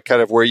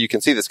kind of where you can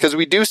see this, because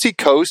we do see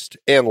coast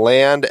and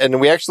land, and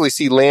we actually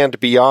see land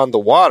beyond the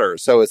water.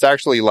 So it's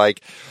actually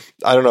like,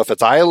 I don't know if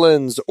it's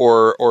islands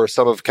or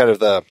some of kind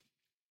of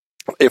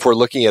if we're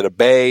looking at a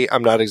bay,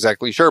 I'm not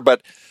exactly sure,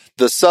 but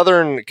the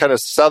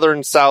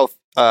southern south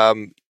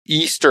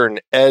eastern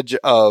edge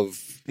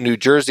of New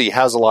Jersey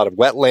has a lot of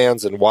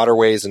wetlands and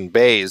waterways and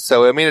bays.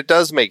 So, I mean, it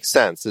does make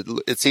sense.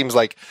 It seems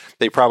like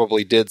they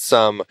probably did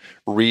some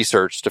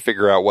research to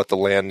figure out what the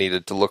land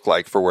needed to look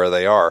like for where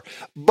they are.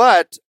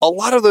 But a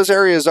lot of those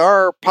areas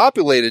are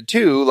populated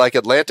too, like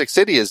Atlantic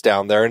City is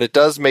down there. And it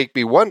does make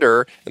me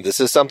wonder, and this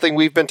is something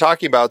we've been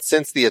talking about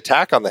since the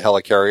attack on the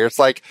helicarrier. It's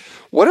like,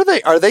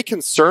 are they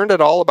concerned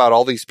at all about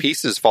all these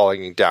pieces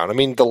falling down? I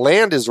mean, the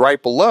land is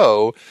right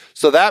below.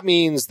 So that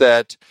means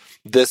that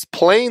this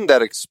plane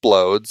that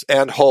explodes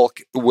and Hulk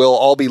will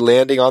all be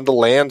landing on the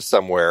land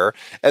somewhere.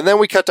 And then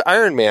we cut to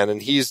Iron Man,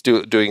 and he's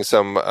doing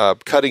some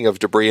cutting of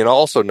debris and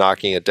also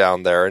knocking it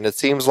down there. And it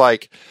seems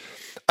like,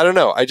 I don't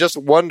know, I just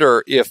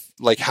wonder if,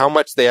 like, how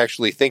much they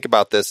actually think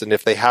about this, and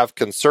if they have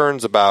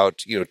concerns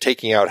about, you know,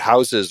 taking out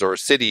houses or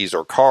cities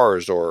or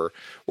cars or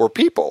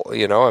people,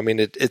 you know? I mean,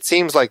 it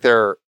seems like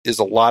there is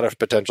a lot of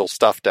potential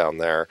stuff down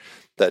there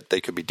that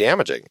they could be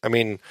damaging. I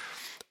mean,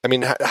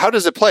 how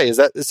does it play? Is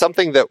that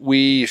something that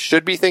we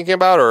should be thinking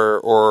about,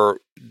 or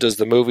does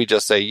the movie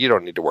just say you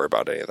don't need to worry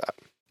about any of that?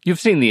 You've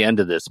seen the end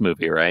of this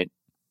movie, right?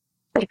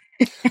 Oh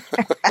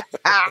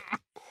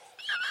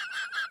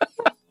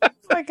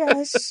my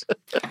gosh.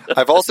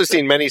 I've also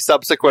seen many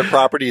subsequent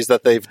properties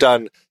that they've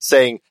done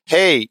saying,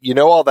 hey, you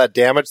know all that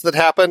damage that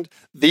happened?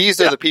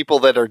 These are the people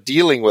that are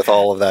dealing with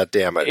all of that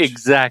damage.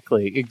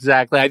 Exactly.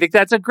 I think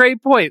that's a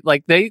great point.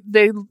 Like, they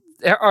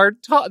are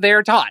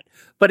taught.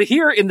 But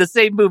here in the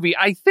same movie,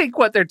 I think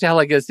what they're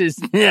telling us is,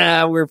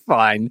 yeah, we're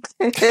fine.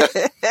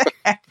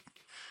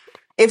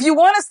 If you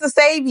want us to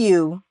save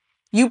you,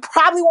 you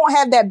probably won't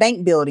have that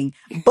bank building,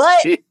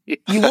 but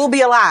you will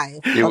be alive.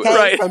 Okay,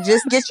 Right. so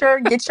just get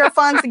your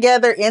funds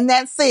together in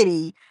that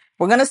city.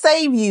 We're gonna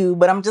save you,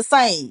 but I'm just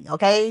saying,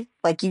 okay?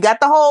 Like, you got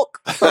the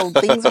Hulk, so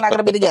things are not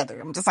gonna be together.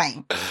 I'm just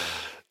saying.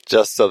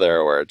 Just so they're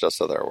aware. Just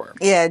so they're aware.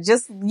 Yeah,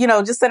 just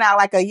send out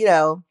like a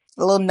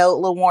little note,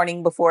 little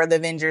warning before the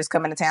Avengers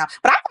come into town.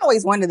 But I've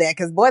always wondered that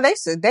because, boy,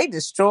 they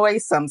destroy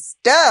some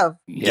stuff.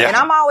 Yeah. And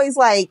I'm always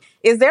like,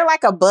 is there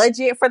like a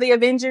budget for the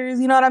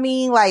Avengers? You know what I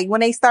mean? Like, when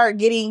they start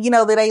getting,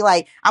 that they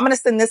like, I'm going to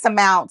send this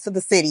amount to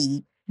the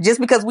city just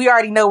because we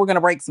already know we're going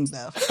to break some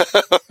stuff.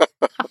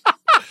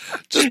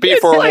 Just be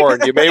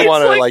forewarned. You may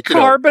want to like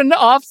carbon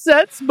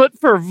offsets, but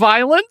for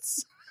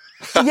violence.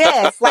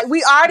 Yes, like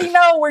we already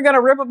know we're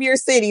gonna rip up your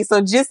city,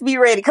 so just be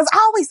ready. Because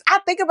I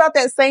think about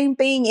that same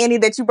thing, Andy,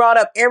 that you brought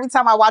up every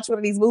time I watch one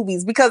of these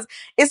movies, because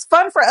it's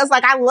fun for us.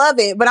 Like, I love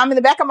it, but I'm in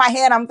the back of my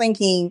head, I'm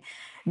thinking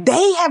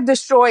they have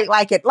destroyed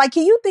it. Like,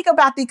 can you think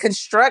about the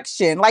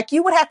construction? Like,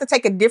 you would have to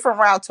take a different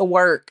route to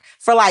work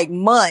for like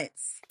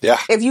months. Yeah.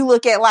 If you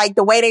look at like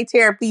the way they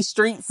tear up these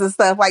streets and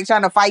stuff, like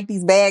trying to fight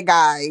these bad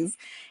guys,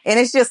 and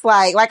it's just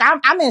like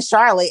I'm in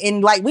Charlotte,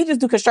 and like we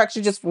just do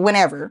construction just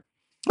whenever.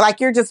 Like,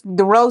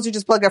 the roads are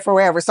just plugged up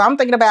forever. So I'm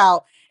thinking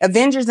about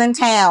Avengers in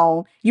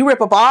town. You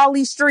rip up all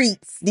these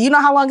streets. Do you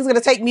know how long it's going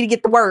to take me to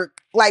get to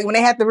work? Like, when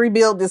they have to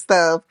rebuild this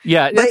stuff.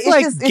 Yeah, but it's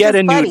like get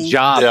a new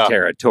job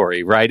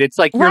territory, right? It's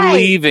like you're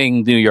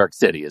leaving New York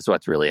City is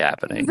what's really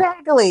happening.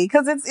 Exactly,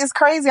 because it's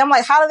crazy. I'm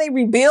like, how do they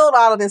rebuild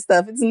all of this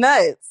stuff? It's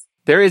nuts.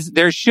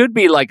 There should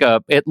be like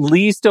at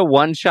least a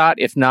one shot,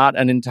 if not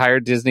an entire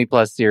Disney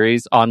Plus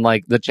series on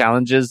like the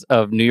challenges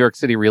of New York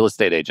City real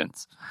estate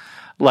agents.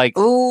 Like,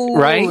 ooh,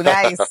 right?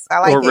 Nice. I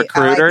like or it.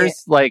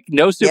 recruiters. Like,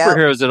 no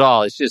superheroes at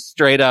all. It's just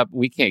straight up,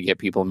 we can't get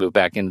people to move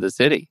back into the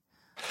city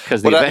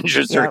because the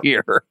Avengers are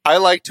here. I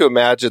like to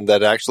imagine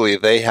that actually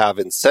they have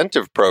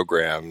incentive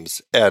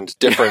programs, and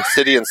different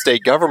city and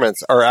state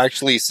governments are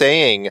actually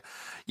saying,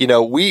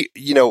 we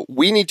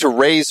need to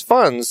raise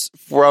funds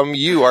from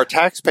you, our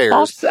taxpayers,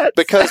 Offsets.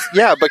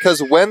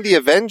 because when the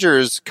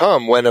Avengers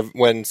come,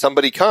 when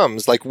somebody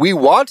comes, like, we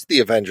want the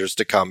Avengers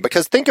to come,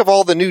 because think of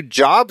all the new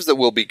jobs that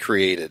will be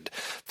created.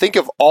 Think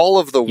of all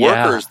of the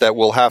workers that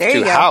we'll have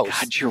to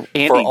house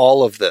for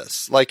all of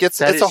this. Like, it's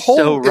a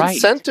whole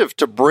incentive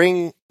to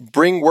bring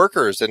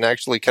workers and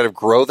actually kind of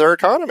grow their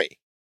economy.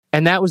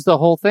 And that was the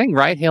whole thing,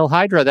 right? Hail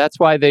Hydra. That's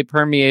why they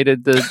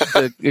permeated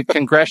the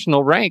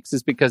congressional ranks,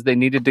 is because they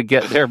needed to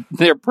get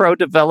their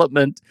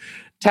pro-development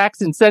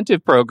tax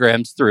incentive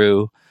programs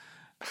through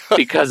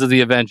because of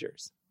the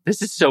Avengers.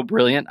 This is so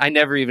brilliant. I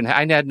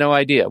had no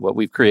idea what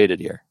we've created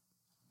here.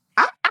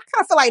 I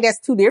kind of feel like that's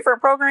two different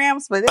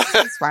programs, but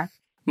it's fine.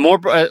 More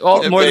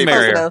the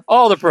merrier.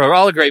 All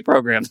the great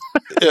programs.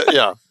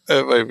 Yeah.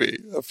 Maybe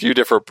a few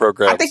different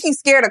programs. I think he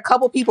scared a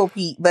couple people,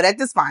 Pete, but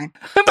that's fine.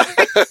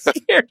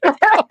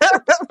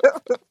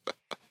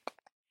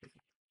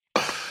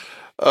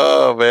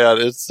 Oh man,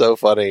 it's so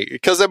funny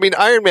because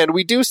Iron Man.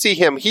 We do see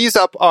him. He's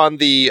up on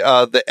the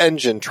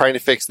engine trying to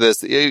fix this.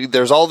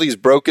 There's all these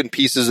broken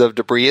pieces of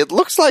debris. It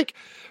looks like,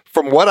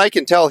 from what I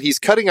can tell, he's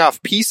cutting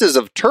off pieces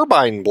of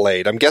turbine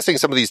blade. I'm guessing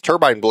some of these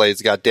turbine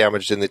blades got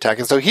damaged in the attack.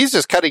 And so he's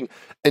just cutting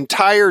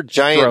entire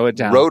giant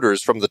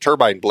rotors from the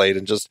turbine blade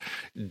and just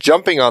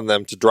jumping on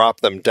them to drop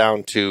them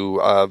down to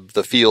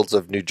the fields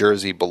of New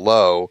Jersey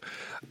below.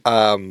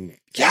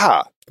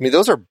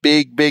 Those are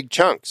big, big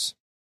chunks.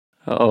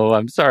 Oh,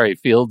 I'm sorry.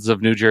 Fields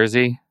of New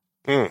Jersey.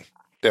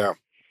 Yeah.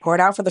 Pour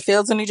it out for the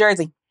fields of New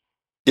Jersey.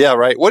 Yeah,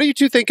 right. What do you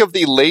two think of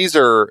his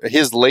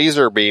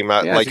laser beam,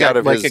 out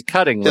of his a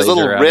cutting his laser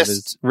little out wrist of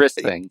his wrist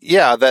thing?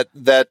 Yeah,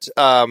 that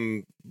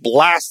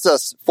blasts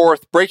us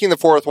forth, breaking the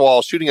fourth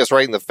wall, shooting us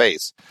right in the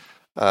face.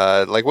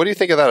 What do you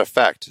think of that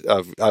effect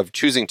of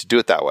choosing to do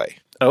it that way?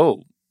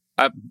 Oh,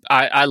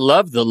 I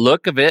love the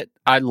look of it.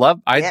 I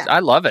love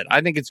it.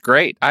 I think it's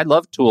great. I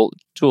love tool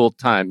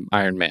time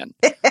Iron Man.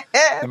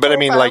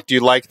 But do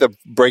you like the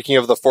breaking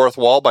of the fourth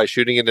wall by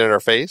shooting it in our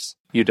face?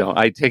 You don't.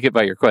 I take it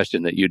by your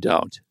question that you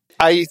don't.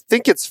 I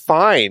think it's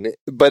fine,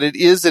 but it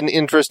is an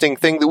interesting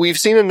thing that we've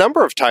seen a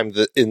number of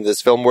times in this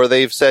film where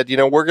they've said,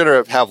 we're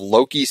going to have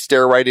Loki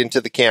stare right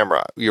into the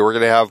camera. We're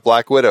going to have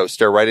Black Widow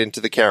stare right into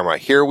the camera.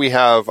 Here we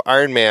have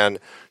Iron Man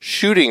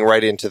shooting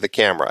right into the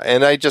camera.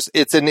 And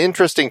it's an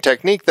interesting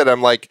technique that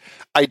I'm like,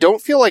 I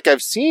don't feel like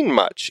I've seen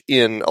much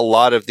in a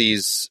lot of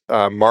these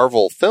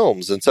Marvel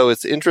films. And so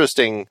it's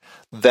interesting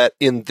that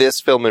in this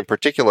film in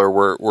particular,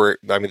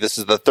 this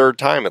is the third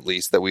time at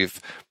least that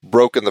we've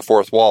broken the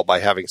fourth wall by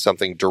having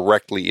something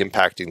directly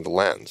impacting the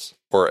lens,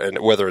 and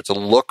whether it's a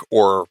look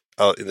or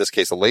in this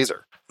case, a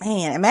laser.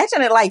 Man,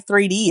 imagine it like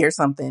 3D or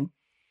something.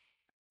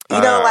 I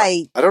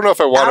don't know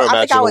if I want to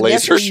imagine a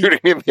laser shooting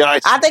me in the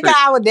eyes. I think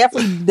I would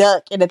definitely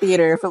duck in the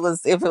theater if it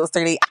was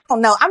 3D. I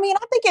don't know. I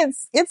think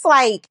it's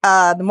like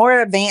the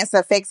more advanced the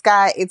effects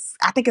got,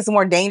 I think it's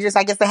more dangerous.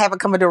 I guess to have it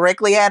coming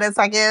directly at us.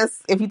 I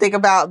guess if you think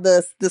about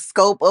the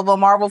scope of a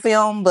Marvel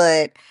film,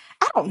 but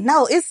I don't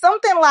know. It's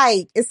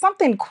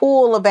something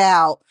cool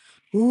about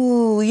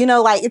ooh,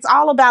 like it's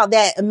all about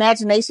that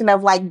imagination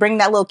of like bring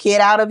that little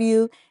kid out of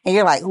you. And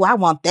you're like, ooh, I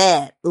want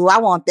that. Ooh, I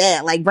want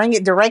that. Like bring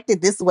it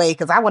directed this way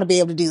because I want to be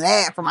able to do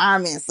that from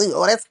Iron Man suit.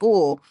 Oh, that's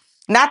cool.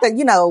 Not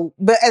that,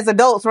 but as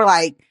adults, we're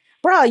like,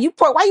 bro, why you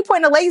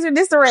pointing a laser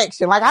this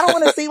direction? Like, I don't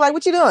want to see like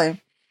what you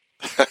doing.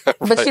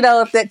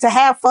 Right. But to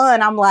have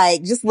fun, I'm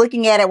like, just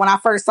looking at it when I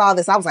first saw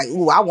this, I was like,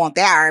 ooh, I want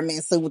that Iron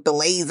Man suit with the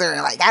laser.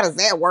 Like, how does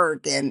that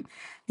work? And,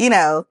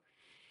 the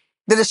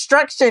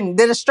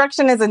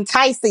destruction is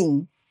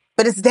enticing,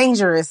 but it's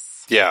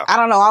dangerous. Yeah. I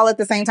don't know, all at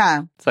the same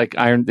time. It's like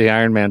the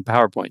Iron Man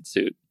PowerPoint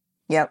suit.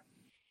 Yep.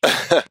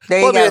 Well,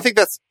 You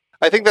go.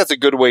 I think that's a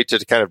good way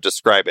to kind of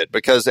describe it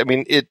because I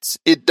mean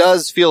it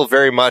does feel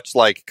very much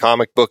like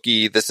comic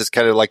booky. This is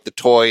kind of like the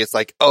toy. It's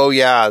like, oh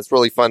yeah, it's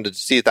really fun to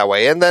see it that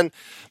way. And then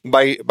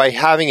by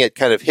having it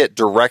kind of hit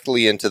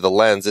directly into the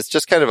lens, it's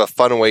just kind of a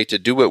fun way to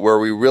do it where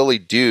we really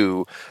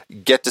do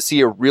get to see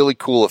a really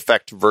cool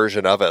effect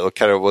version of it,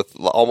 kind of with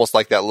almost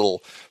like that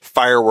little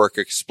firework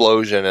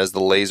explosion as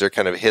the laser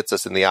kind of hits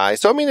us in the eye.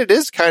 So I mean, it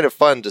is kind of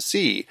fun to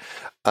see.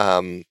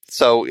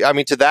 So I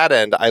mean, to that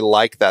end, I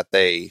like that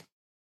I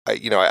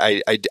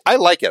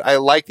like it. I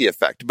like the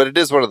effect, but it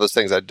is one of those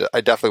things I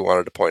definitely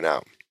wanted to point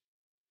out.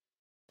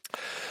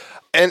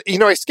 And,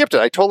 I skipped it.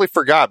 I totally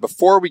forgot.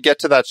 Before we get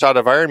to that shot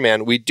of Iron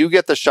Man, we do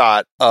get the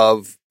shot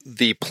of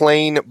the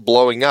plane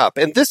blowing up.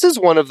 And this is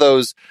one of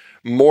those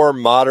more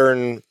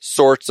modern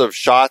sorts of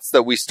shots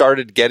that we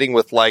started getting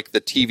with like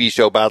the TV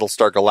show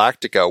Battlestar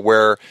Galactica,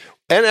 where,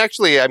 and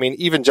actually, I mean,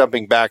 even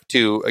jumping back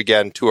to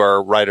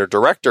our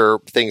writer-director,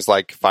 things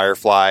like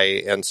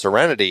Firefly and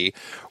Serenity,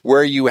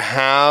 where you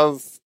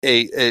have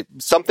a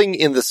something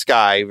in the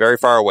sky very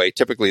far away.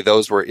 Typically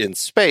those were in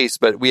space,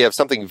 but we have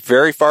something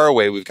very far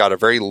away. We've got a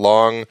very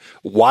long,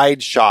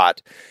 wide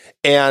shot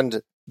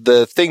and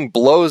the thing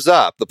blows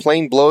up, the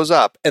plane blows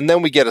up, and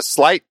then we get a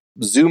slight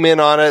zoom in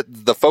on it.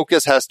 The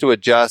focus has to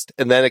adjust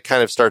and then it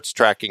kind of starts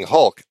tracking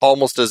Hulk,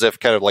 almost as if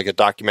kind of like a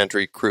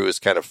documentary crew is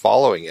kind of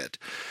following it.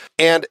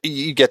 And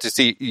you get to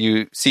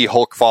see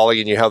Hulk falling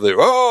and you have the,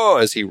 oh,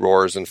 as he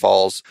roars and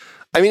falls.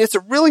 I mean, it's a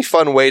really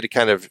fun way to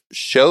kind of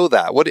show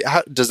that.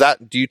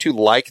 Do you two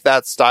like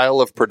that style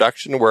of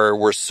production where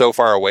we're so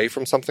far away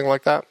from something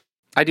like that?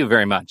 I do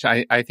very much.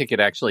 I think it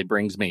actually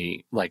brings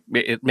me, like,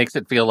 it makes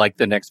it feel like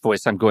the next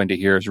voice I'm going to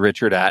hear is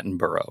Richard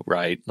Attenborough,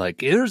 right? Like,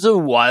 here's a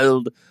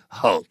wild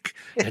Hulk,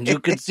 and you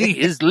can see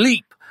his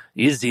leap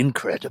is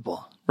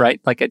incredible,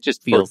 right? Like, it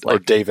just feels or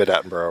David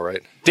Attenborough,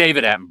 right?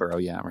 David Attenborough,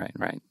 yeah,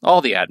 right.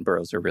 All the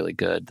Attenboroughs are really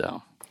good,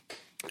 though.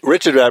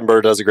 Richard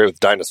Attenborough does agree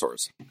with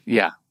dinosaurs.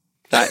 Yeah.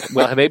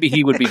 Well, maybe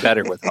he would be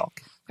better with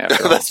Hulk.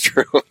 That's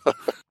true.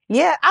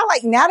 Yeah, I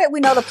like now that we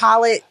know the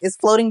pilot is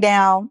floating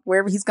down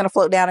wherever he's going to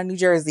float down in New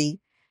Jersey.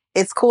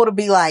 It's cool to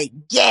be like,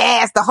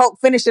 yes, the Hulk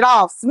finished it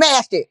off,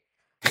 smashed it.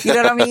 You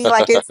know what I mean?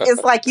 Like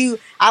it's like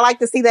I like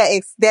to see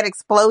that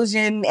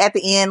explosion at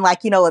the end.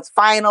 Like, it's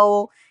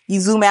final. You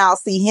zoom out,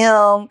 see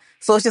him.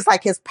 So it's just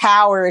like his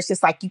power. It's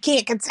just like you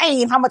can't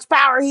contain how much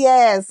power he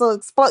has. So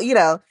explode.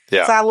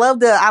 Yeah. So I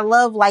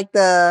love like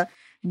the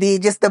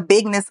just the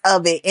bigness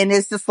of it. And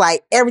it's just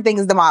like everything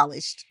is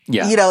demolished.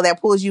 Yeah.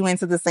 That pulls you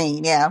into the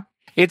scene. Yeah.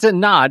 It's a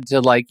nod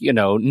to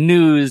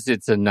news.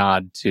 It's a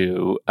nod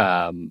to,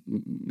 I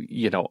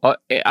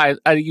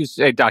use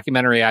a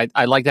documentary.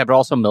 I like that, but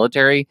also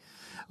military,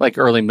 like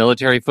early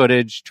military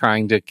footage,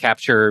 trying to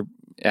capture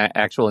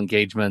actual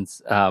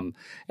engagements. And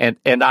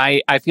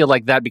I feel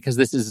like that because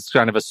this is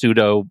kind of a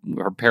pseudo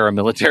or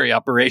paramilitary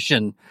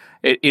operation.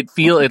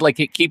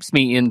 It keeps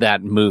me in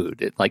that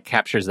mood. It like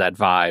captures that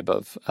vibe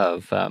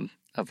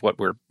of what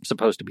we're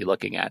supposed to be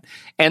looking at.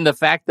 And the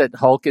fact that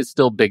Hulk is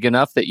still big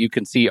enough that you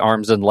can see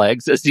arms and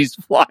legs as he's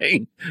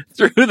flying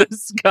through the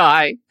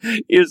sky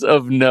is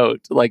of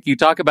note. Like you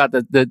talk about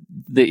the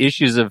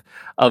issues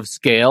of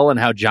scale and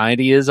how giant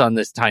he is on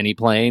this tiny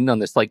plane, on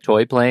this like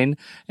toy plane,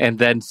 and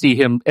then see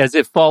him as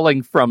if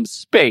falling from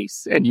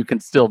space and you can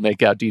still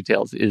make out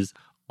details is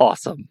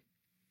awesome.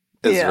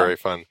 It's very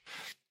fun.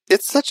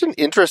 It's such an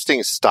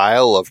interesting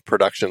style of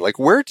production. Like,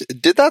 where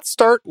did that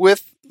start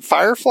with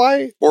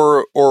Firefly,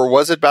 or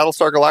was it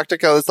Battlestar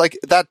Galactica? It's like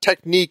that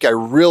technique I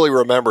really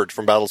remembered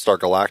from Battlestar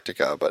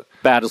Galactica. But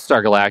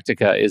Battlestar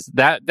Galactica is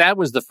that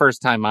was the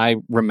first time I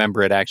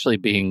remember it actually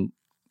being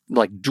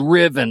like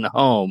driven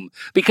home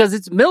because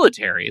it's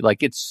military.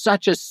 Like it's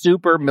such a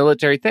super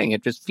military thing.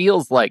 It just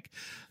feels like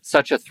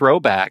such a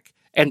throwback,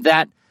 and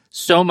that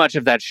so much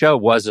of that show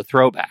was a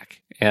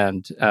throwback,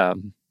 and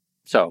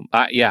So,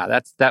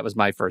 that was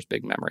my first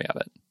big memory of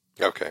it.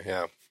 Okay,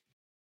 yeah.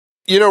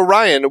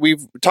 Ryan,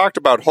 we've talked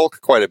about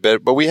Hulk quite a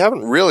bit, but we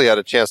haven't really had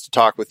a chance to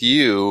talk with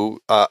you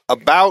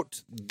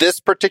about this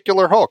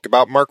particular Hulk,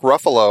 about Mark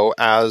Ruffalo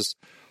as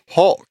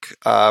Hulk.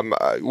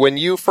 When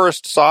you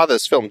first saw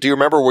this film, do you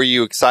remember, were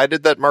you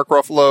excited that Mark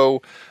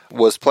Ruffalo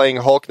was playing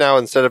Hulk now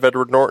instead of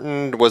Edward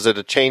Norton? Was it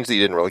a change that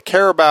you didn't really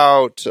care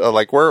about?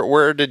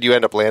 Where did you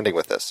end up landing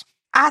with this?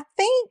 I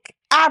think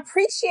I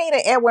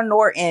appreciated Edward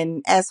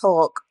Norton as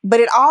Hulk, but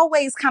it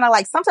always kind of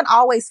like something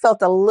always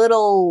felt a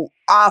little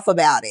off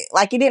about it.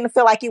 Like it didn't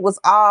feel like it was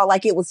all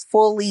like it was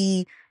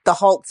fully the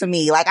Hulk to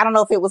me. Like, I don't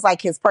know if it was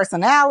like his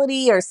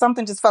personality or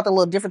something just felt a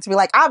little different to me.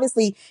 Like,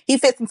 obviously he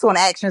fits into an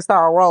action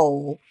star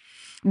role,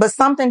 but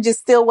something just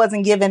still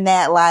wasn't given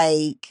that,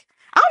 like,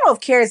 I don't know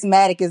if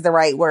charismatic is the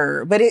right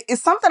word, but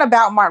it's something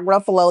about Mark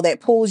Ruffalo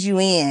that pulls you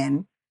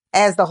in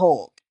as the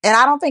Hulk. And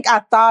I don't think I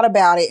thought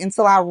about it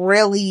until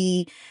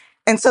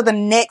the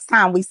next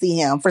time we see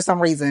him for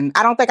some reason.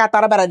 I don't think I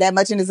thought about it that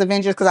much in his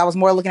Avengers because I was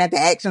more looking at the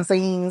action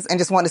scenes and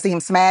just wanted to see him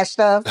smash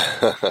stuff.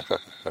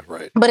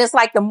 Right. But it's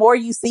like the more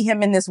you see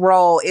him in this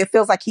role, it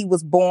feels like he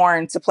was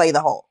born to play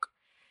the Hulk.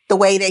 The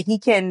way that he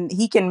can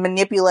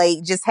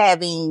manipulate just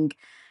having,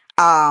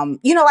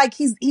 like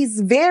you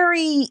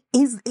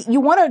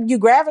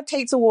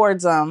gravitate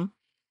towards him.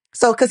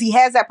 So, cause he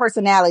has that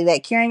personality,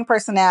 that caring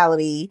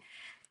personality.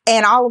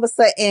 And all of a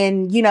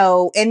sudden,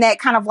 and that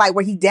kind of like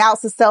where he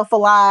doubts himself a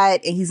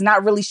lot and he's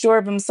not really sure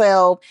of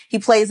himself. He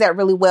plays that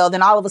really well.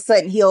 Then all of a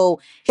sudden he'll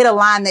hit a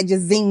line that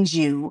just zings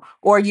you,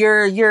 or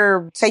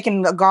you're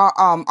taken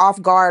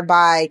off guard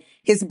by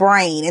his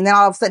brain. And then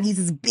all of a sudden he's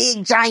this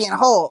big giant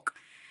Hulk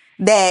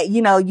that,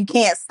 you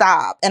can't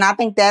stop. And I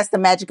think that's the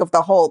magic of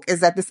the Hulk,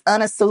 is that this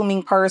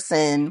unassuming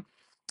person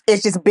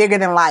is just bigger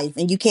than life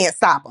and you can't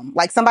stop him.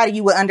 Like somebody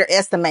you would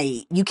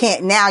underestimate. You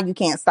can't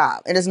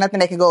stop. And there's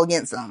nothing that can go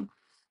against him.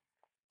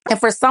 And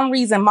for some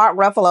reason, Mark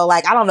Ruffalo,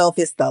 like, I don't know if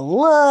it's the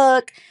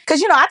look,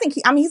 because, I think,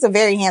 he's a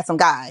very handsome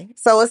guy.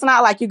 So it's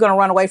not like you're going to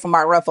run away from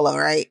Mark Ruffalo,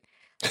 right?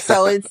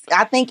 So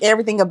I think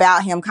everything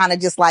about him kind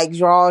of just like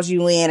draws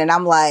you in. And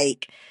I'm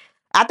like,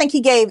 I think he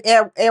gave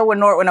Edward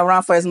Norton a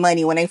run for his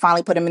money when they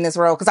finally put him in this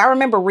role. Because I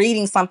remember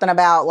reading something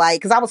about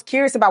because I was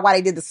curious about why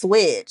they did the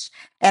switch.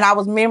 And I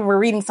remember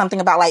reading something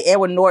about like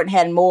Edward Norton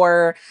had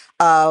more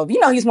he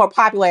was more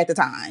popular at the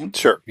time.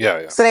 Sure.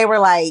 Yeah. So they were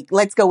like,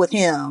 let's go with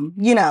him,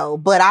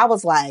 But I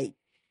was like,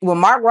 when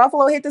Mark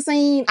Ruffalo hit the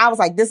scene, I was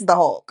like, this is the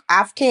Hulk.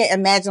 I can't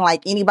imagine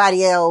like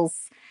anybody else,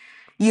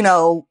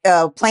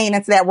 playing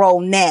into that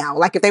role now.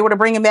 Like if they were to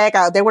bring him back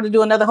out, they were to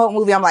do another Hulk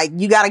movie, I'm like,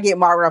 you got to get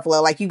Mark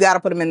Ruffalo. Like you got to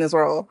put him in this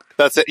role.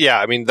 That's it. Yeah.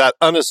 I mean, that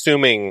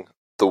unassuming,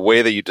 the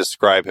way that you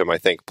describe him, I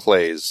think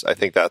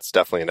that's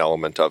definitely an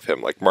element of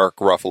him. Like Mark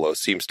Ruffalo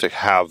seems to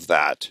have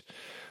that.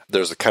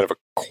 There's a kind of a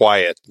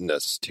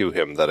quietness to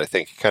him that I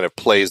think kind of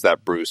plays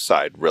that Bruce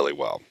side really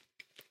well.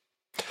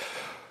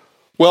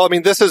 Well, I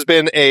mean, this has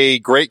been a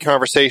great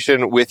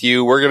conversation with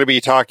you. We're going to be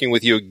talking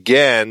with you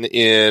again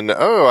in,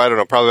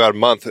 probably about a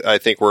month. I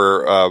think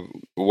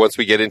once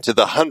we get into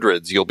the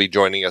hundreds, you'll be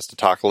joining us to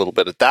talk a little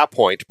bit at that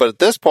point. But at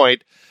this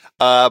point,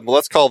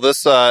 let's call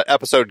this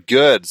episode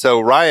good. So,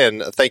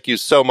 Ryan, thank you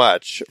so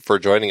much for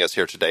joining us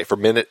here today for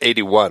Minute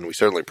 81. We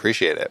certainly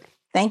appreciate it.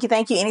 Thank you.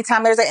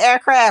 Anytime there's an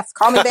aircraft,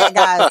 call me back,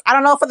 guys. I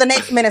don't know if for the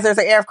next minute there's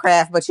an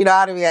aircraft, but you know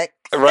how to be like.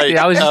 Right.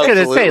 Yeah, I was just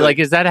going to say, like,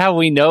 is that how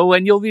we know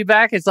when you'll be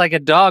back? It's like a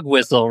dog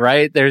whistle,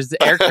 right? There's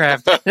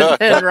aircraft.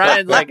 And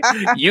Ryan's like,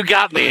 you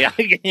got me.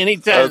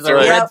 Anytime there's a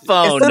red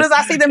phone. As soon as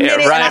I see the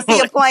minute and I see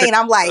a plane,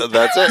 I'm like,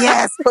 that's it.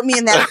 Yes, put me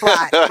in that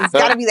slot. It's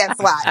got to be that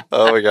slot.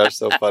 Oh my gosh,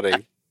 so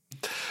funny.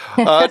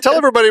 Tell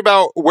everybody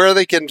about where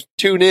they can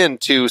tune in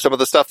to some of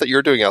the stuff that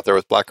you're doing out there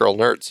with Black Girl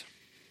Nerds.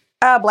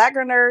 Black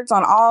Girl Nerds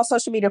on all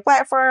social media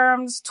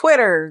platforms,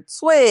 Twitter,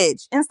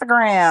 Twitch,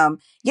 Instagram.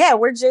 Yeah,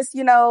 we're just,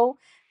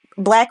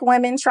 Black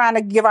women trying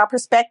to give our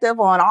perspective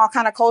on all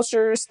kind of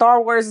cultures.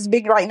 Star Wars is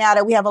big right now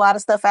that we have a lot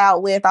of stuff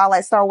out with, all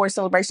that Star Wars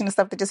celebration and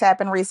stuff that just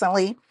happened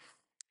recently.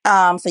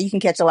 So you can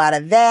catch a lot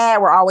of that.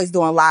 We're always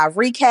doing live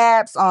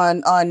recaps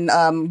on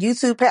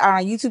YouTube, on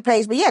our YouTube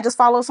page. But yeah, just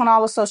follow us on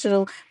all the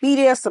social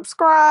media,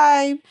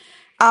 subscribe.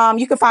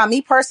 You can find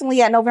me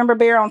personally at November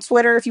Bear on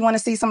Twitter if you want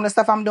to see some of the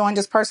stuff I'm doing,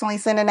 just personally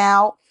sending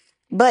out.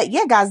 But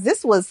yeah, guys,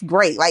 this was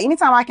great. Like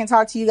anytime I can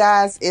talk to you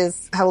guys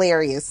is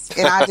hilarious.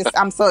 And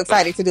I'm so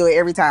excited to do it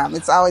every time.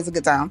 It's always a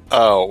good time.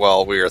 Oh,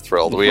 well, we are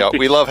thrilled.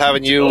 We love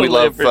having you. Totally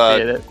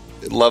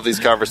we love these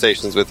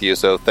conversations with you.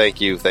 So thank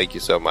you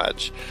so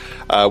much.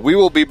 We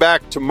will be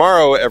back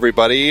tomorrow,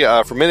 everybody,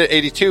 for Minute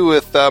 82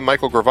 with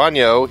Michael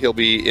Gravano. He'll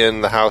be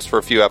in the house for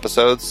a few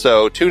episodes.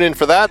 So tune in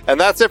for that. And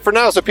that's it for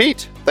now. So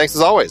Pete, thanks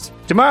as always.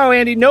 Tomorrow,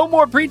 Andy, no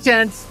more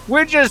pretense.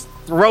 We're just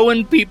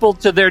throwing people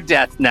to their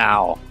death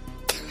now.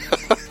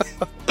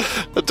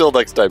 Until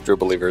next time, true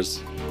believers.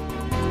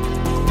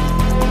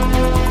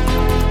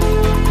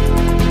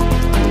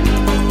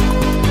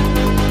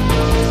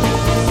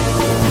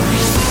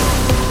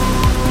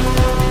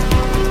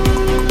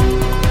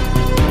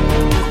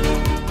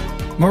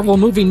 Marvel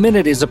Movie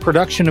Minute is a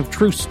production of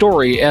True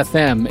Story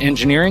FM,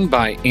 engineering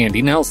by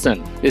Andy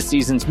Nelson. This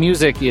season's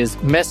music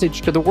is Message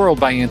to the World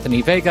by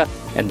Anthony Vega,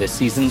 and this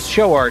season's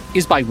show art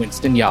is by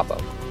Winston Yabo.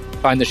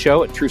 Find the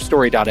show at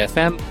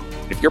truestory.fm.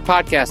 If your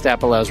podcast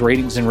app allows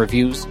ratings and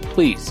reviews,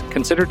 please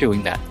consider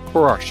doing that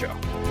for our show.